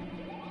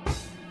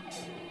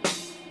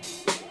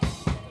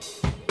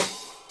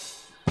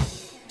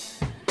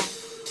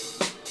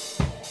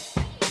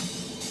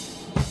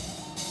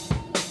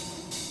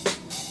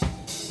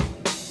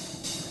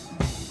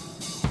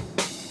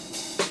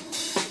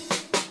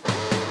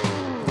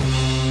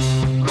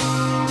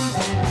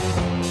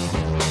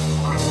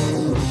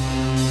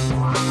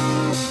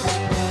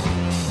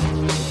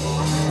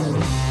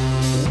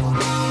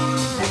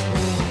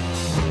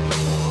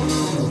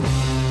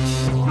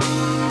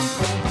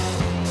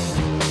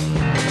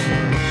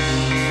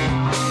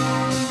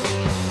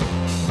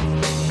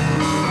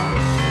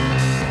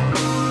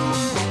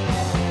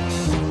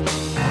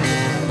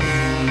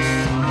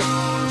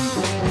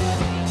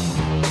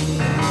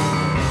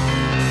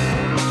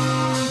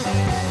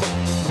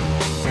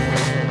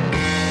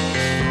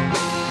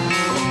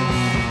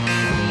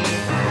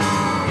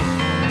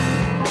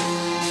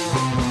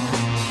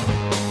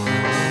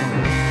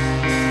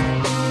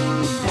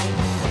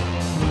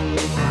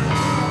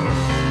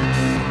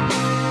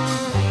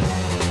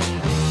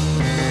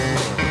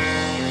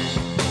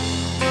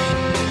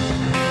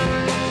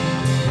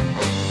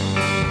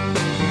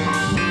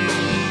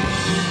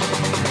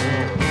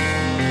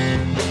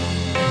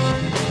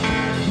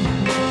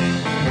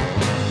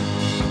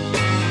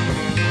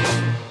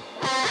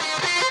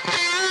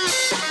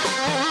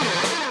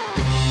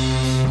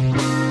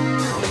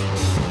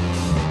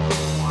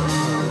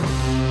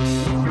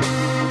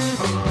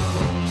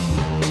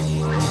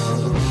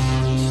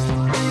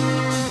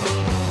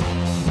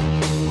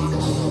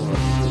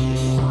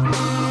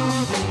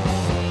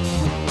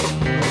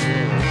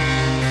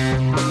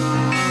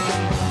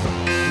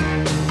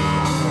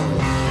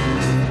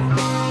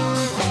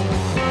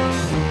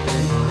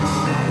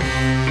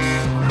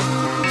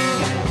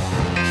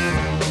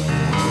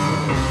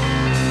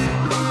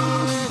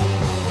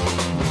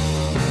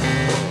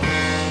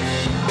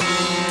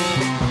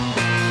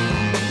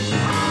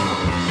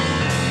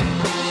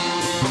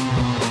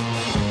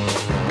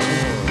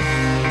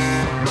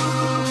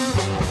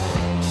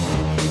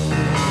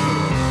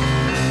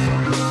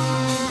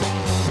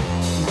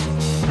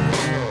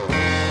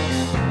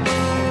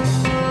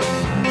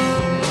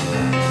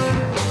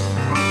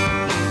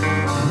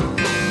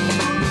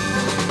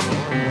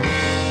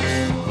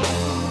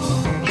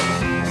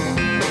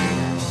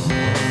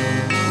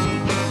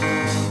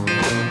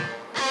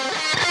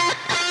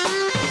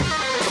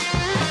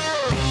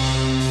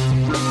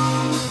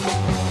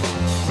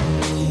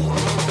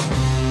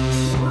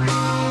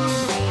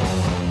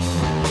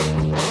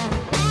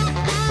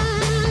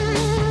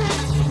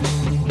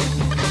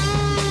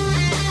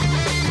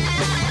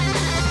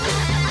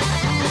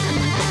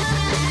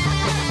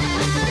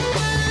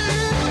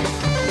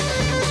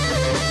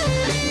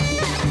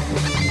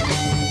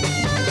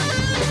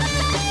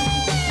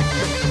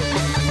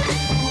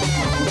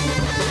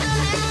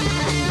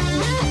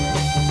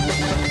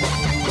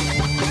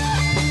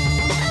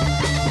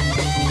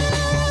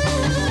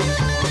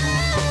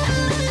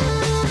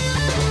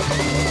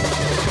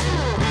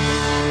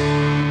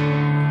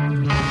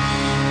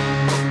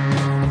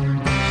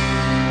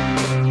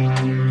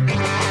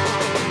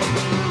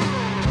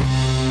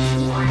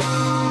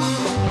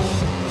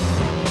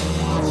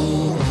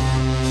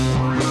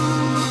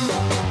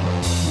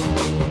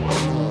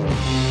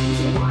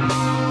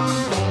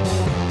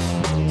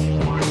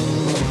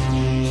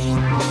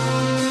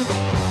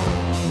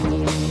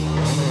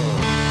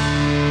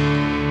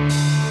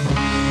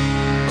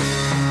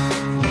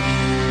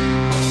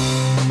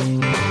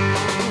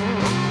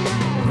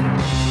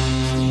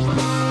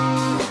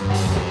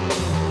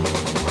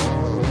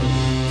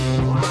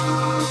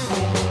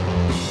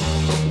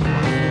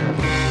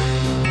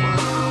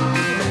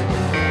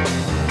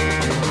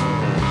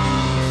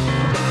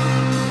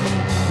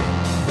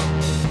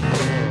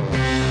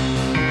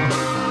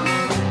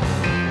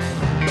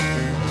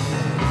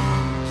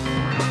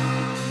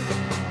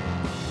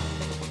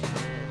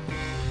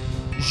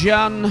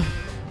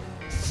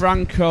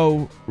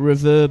 Gianfranco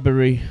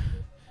Reverberi,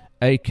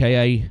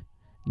 aka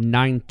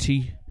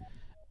 90,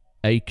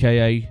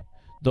 aka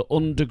The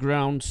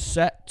Underground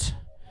Set,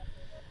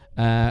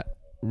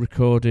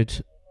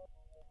 recorded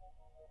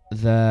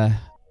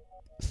there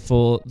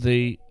for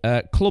the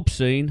club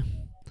scene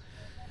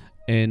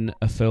in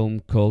a film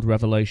called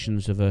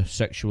Revelations of a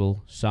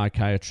Sexual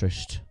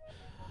Psychiatrist,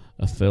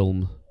 a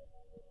film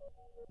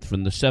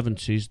from the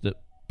 70s that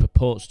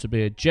purports to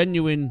be a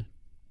genuine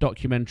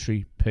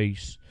documentary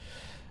piece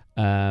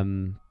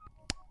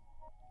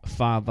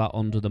file that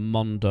under the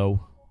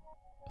Mondo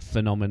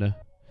phenomena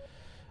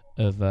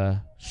of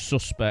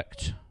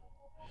suspect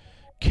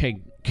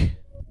kink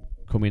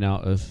coming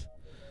out of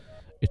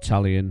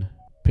Italian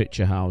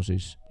picture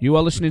houses. You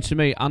are listening to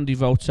me, Andy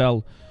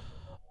Votel,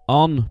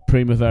 on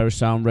Primavera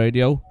Sound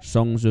Radio,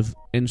 Songs of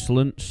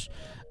Insolence.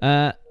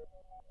 The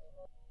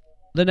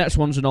next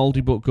one's an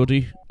oldie but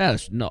goodie.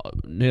 It's not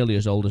nearly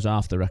as old as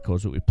half the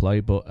records that we play,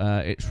 but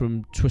it's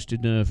from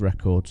Twisted Nerve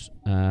Records,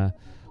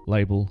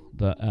 label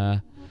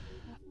that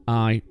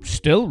I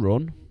still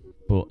run,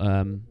 but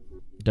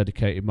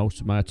dedicated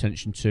most of my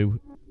attention to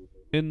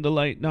in the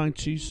late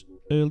 90s,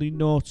 early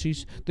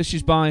noughties. This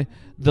is by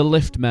the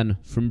Liftmen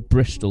from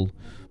Bristol,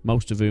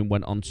 most of whom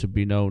went on to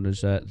be known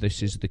as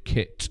This Is The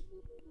Kit,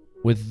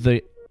 with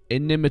the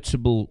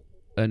inimitable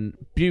and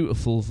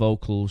beautiful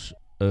vocals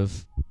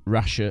of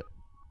Rasha,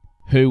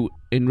 who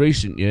in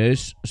recent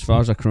years, as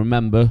far as I can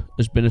remember,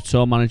 has been a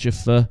tour manager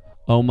for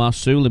Omar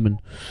Suleiman,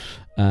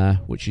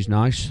 which is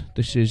nice.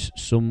 This is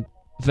some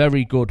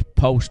very good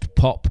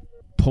post-pop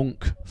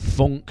punk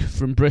funk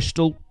from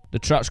Bristol. The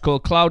track's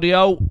called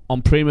Claudio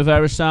on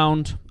Primavera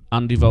Sound.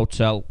 Andy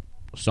Votel,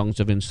 Songs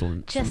of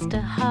Insolence. Just a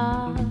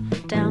half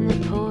down the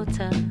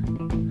porter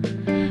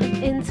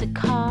into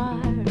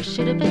car,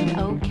 should have been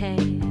okay.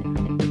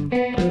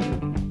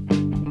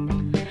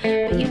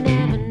 But you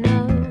never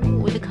know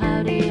with a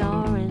cloudy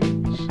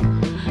orange.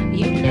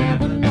 You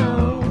never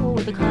know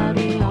with a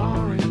cloudy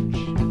orange.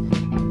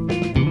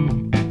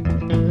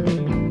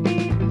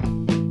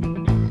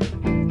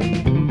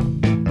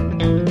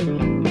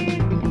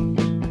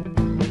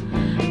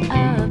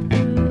 Up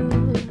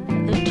through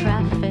the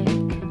traffic,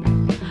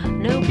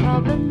 no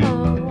problem,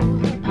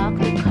 park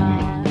the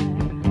car.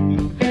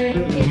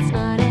 It's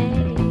not a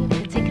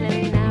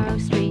particularly narrow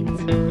street.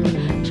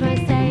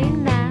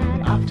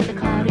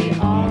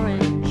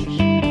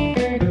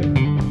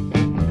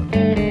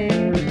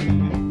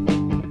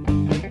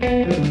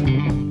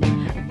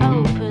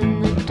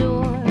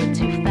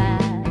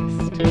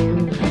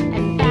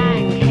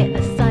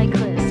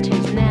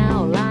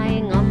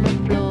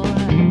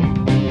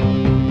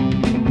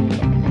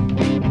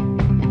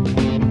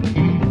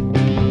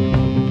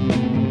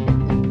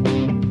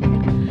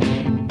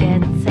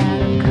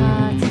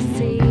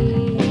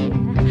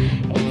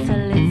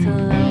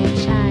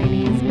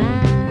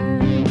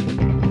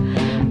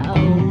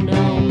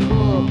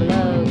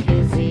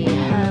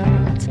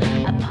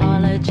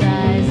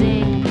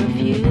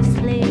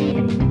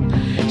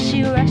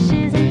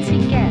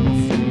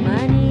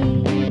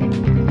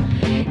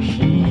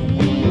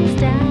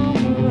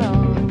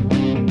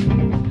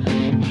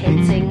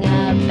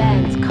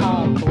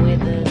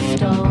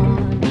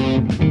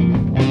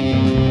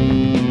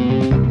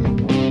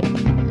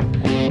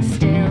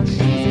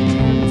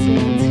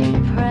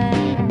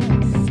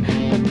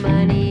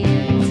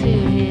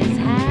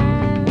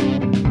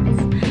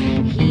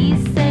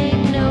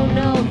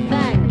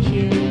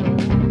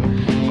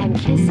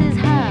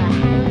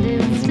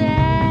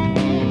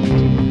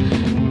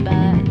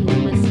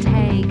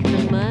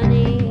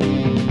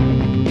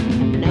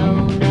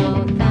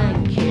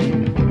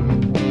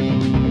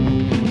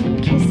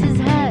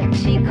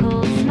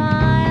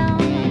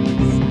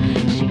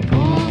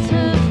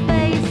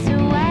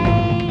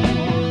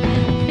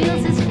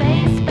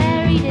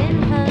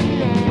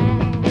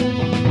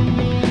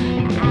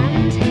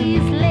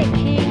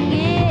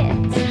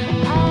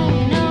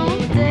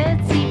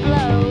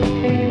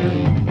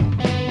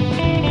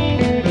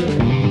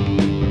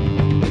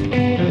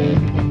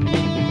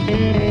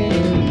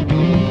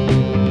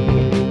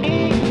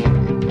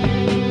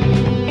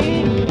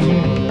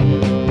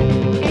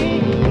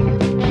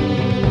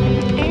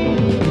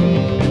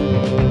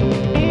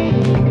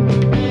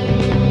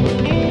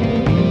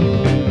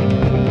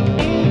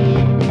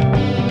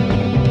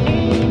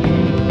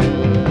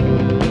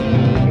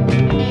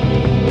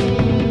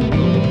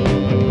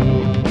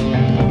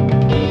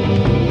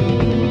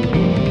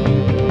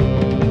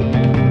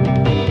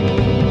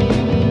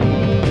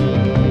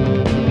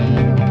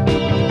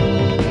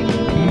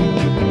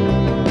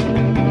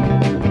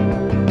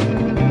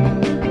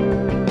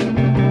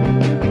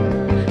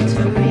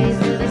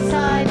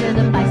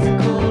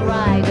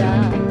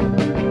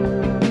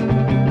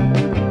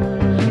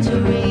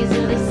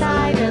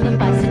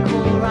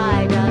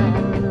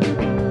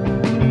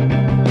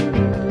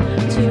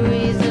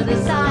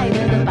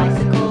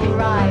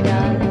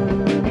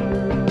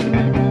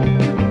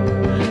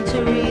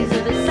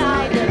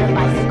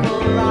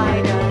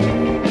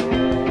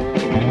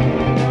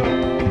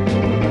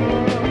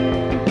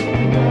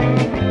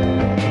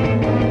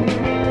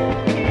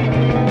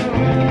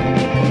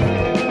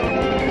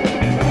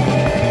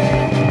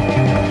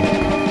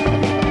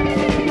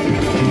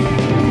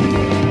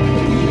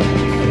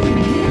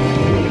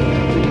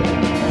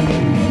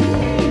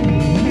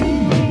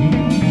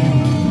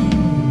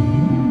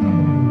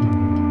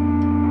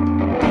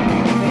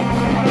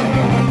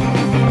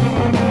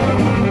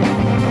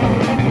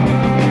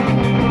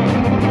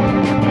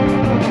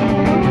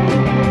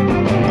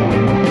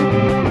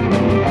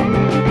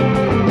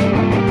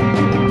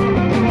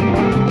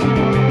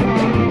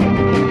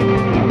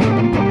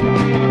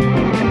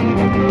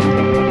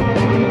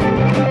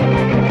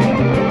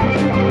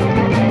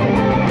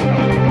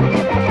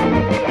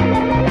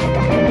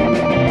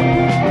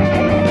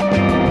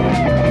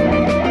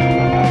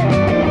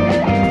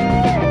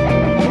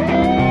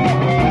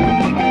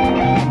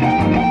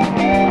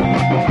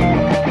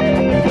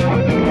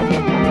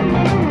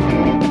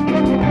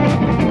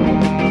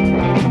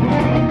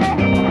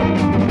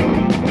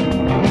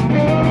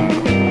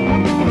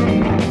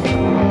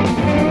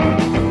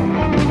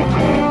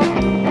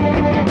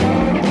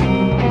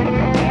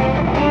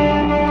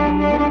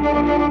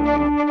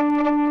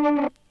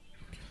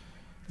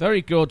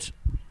 Very good.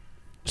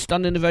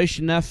 Standing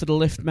ovation there for the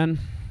Liftmen.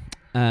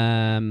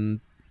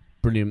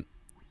 Brilliant.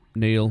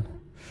 Neil.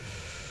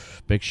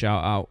 Big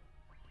shout out.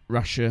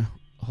 Rasher,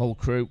 whole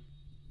crew.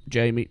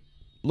 Jamie.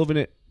 Loving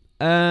it.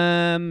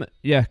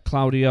 Yeah,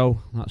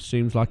 Claudio. That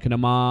seems like an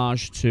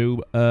homage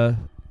to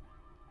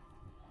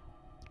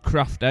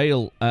craft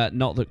ale.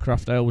 Not that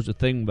craft ale was a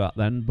thing back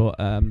then, but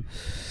a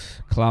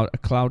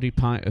cloudy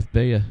pint of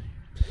beer.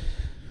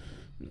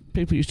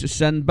 People used to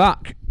send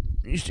back.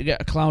 Used to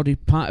get a cloudy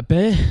pint of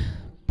beer,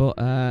 but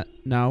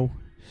now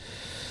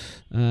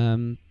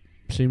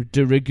seems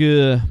de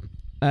rigueur.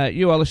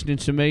 You are listening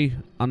to me,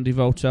 Andy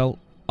Votel,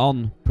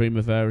 on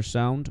Primavera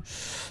Sound.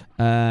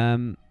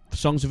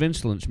 Songs of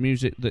Insolence,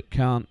 music that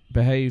can't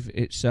behave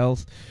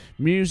itself.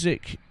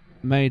 Music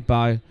made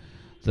by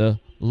the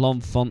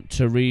l'enfant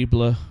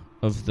terrible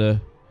of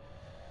the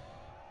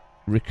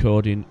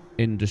recording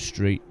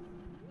industry.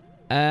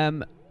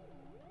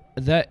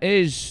 There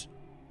is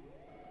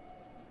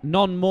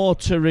none more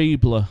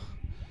terrible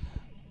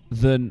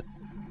than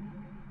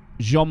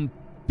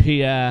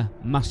Jean-Pierre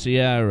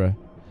Massiera,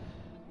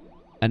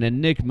 an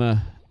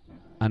enigma,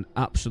 an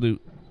absolute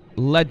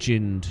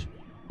legend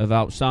of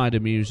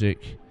outsider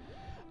music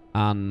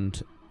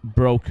and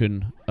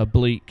broken,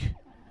 oblique,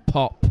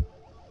 pop,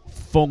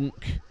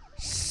 funk,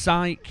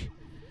 psych,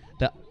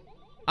 the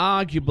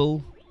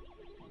arguable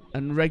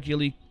and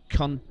regularly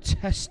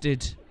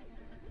contested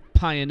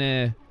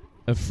pioneer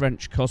of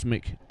French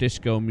cosmic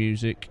disco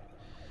music,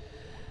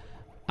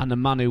 and a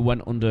man who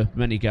went under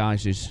many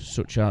guises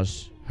such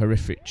as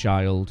Horrific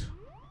Child,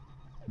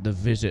 The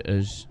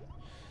Visitors,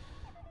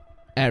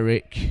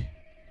 Eric,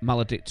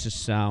 Maledictus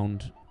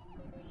Sound,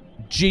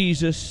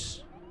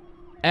 Jesus,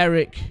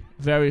 Eric,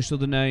 various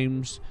other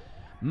names.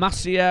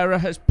 Massiera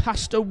has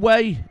passed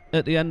away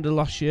at the end of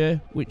last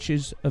year, which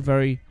is a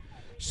very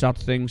sad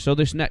thing. So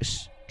this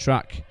next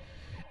track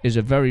is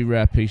a very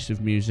rare piece of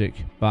music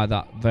by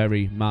that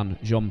very man,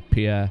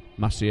 Jean-Pierre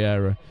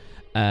Massiera.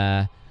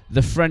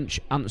 The French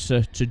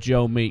answer to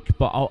Joe Meek,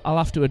 but I'll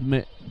have to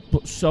admit,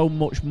 but so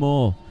much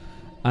more.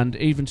 And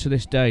even to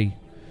this day,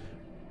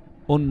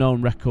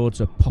 unknown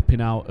records are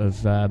popping out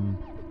of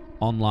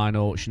online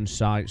auction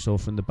sites or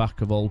from the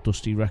back of old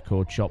dusty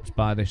record shops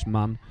by this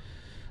man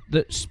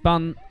that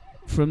span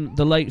from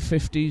the late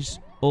 50s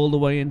all the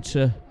way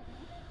into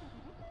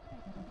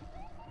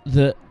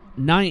the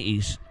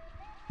 90s.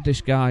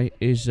 This guy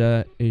was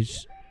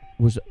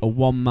a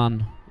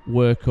one-man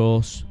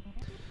workhorse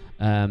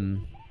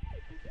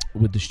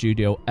with the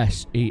studio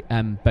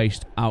SEM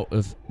based out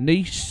of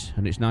Nice,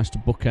 and it's nice to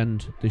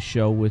bookend this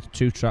show with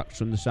two tracks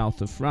from the south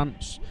of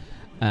France.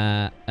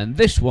 And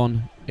this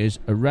one is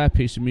a rare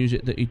piece of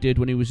music that he did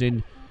when he was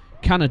in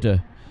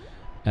Canada.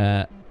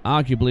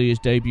 Arguably his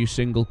debut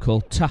single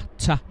called Ta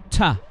Ta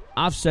Ta.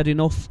 I've said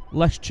enough,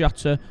 less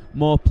chatter,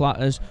 more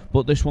platters,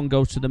 but this one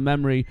goes to the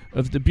memory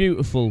of the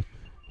beautiful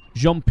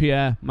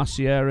Jean-Pierre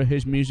Massiera.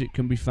 His music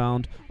can be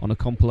found on a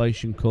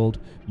compilation called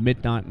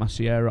Midnight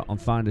Massiera on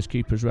Finders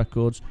Keepers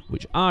Records,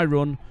 which I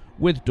run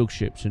with Doug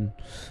Shipton.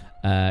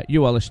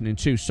 You are listening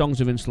to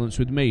Songs of Insolence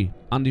with me,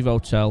 Andy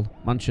Votel,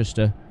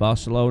 Manchester,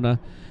 Barcelona.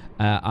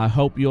 I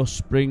hope your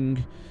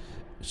spring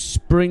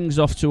springs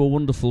off to a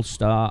wonderful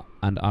start,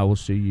 and I will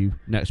see you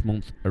next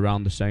month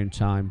around the same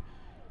time.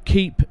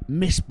 Keep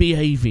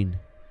misbehaving.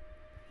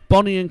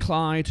 Bonnie and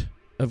Clyde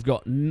have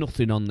got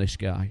nothing on this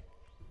guy.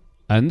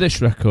 And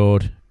this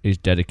record is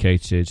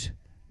dedicated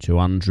to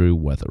Andrew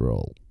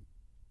Weatherall.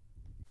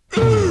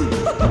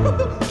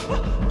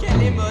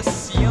 Quelle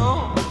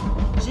émotion!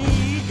 J'ai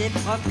eu des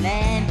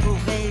problèmes pour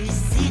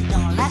réussir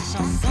dans la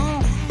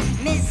chanson,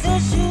 mais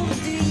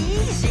aujourd'hui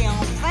j'ai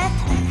enfin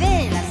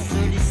trouvé la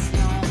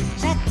solution.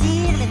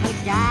 J'attire les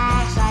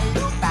regards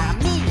jaloux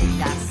parmi les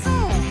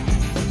garçons.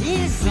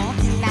 Ils ont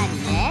une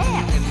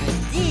manière de me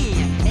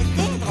dire, mais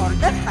d'une drôle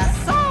de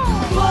façon.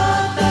 Toi,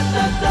 ta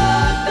ta ta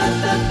ta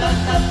ta ta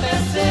ta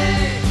percé.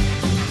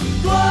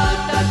 Toi,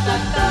 ta ta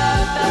ta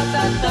ta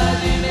ta ta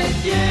du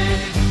métier.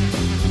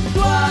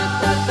 Toi,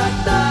 ta ta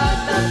ta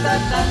ta ta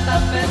ta ta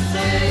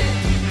percé.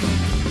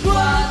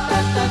 Toi, ta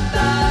ta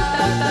ta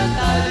ta ta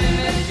ta du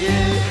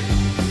métier.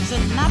 Je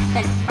ne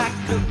m'appelle pas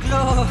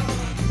Clo-Clo,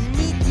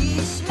 ni du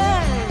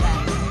Schmoll,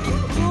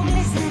 mais pour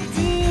les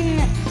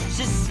intimes,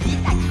 je suis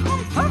la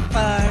grande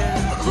fofolle.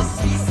 Je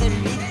suis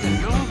celui que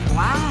l'on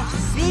voit, je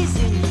suis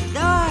une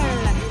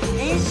idole,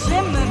 et je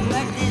me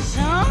moque des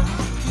gens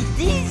qui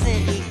disent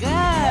et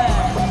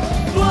rigolent.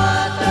 Toi,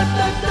 ta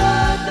ta ta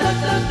ta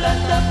ta ta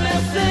ta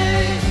percé.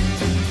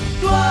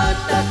 Toi,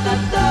 ta ta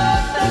ta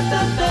ta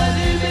ta ta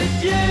du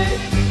métier.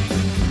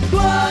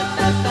 Toi,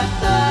 ta ta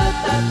ta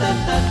ta ta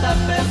ta ta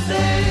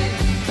percé.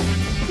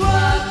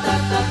 Toi, ta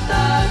ta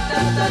ta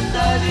ta ta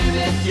ta du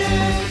métier.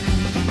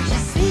 Je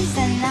suis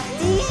un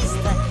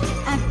artiste,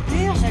 un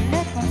pur, je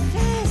le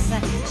confesse.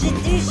 J'ai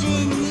du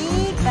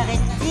génie,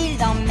 paraît-il,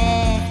 dans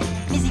mes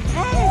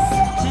ivresses.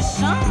 Je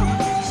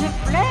chante, je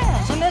pleure,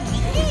 je me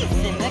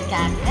griffe et me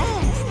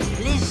caresse.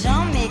 Les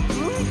gens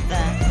m'écoutent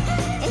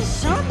et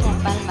chantent mon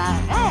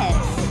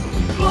palmarès.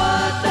 Toi,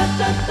 ta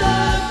ta ta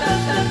ta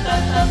ta ta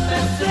ta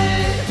percé.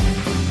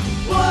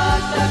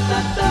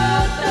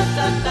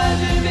 ta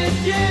du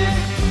métier.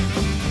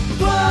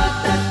 Toi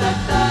ta ta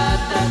ta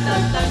ta ta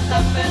ta ta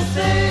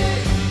percé.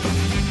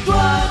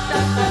 Toi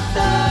ta ta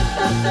ta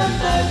ta ta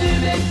ta du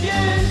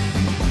métier.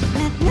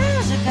 Maintenant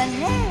je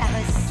connais la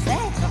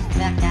recette pour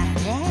faire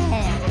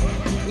carrière.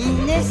 Il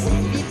ne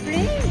suffit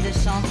plus de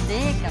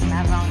chanter comme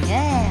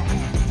avant-guerre.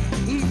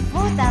 Il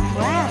faut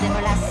avoir des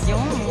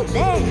relations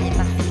mondaines et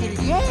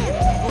particulières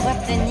pour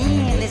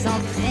obtenir les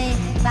entrées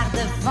par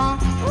devant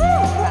ou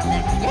par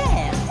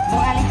derrière.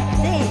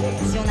 Moralité,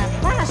 si on n'a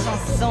pas la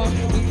chanson,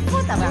 il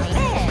faut avoir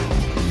l'air.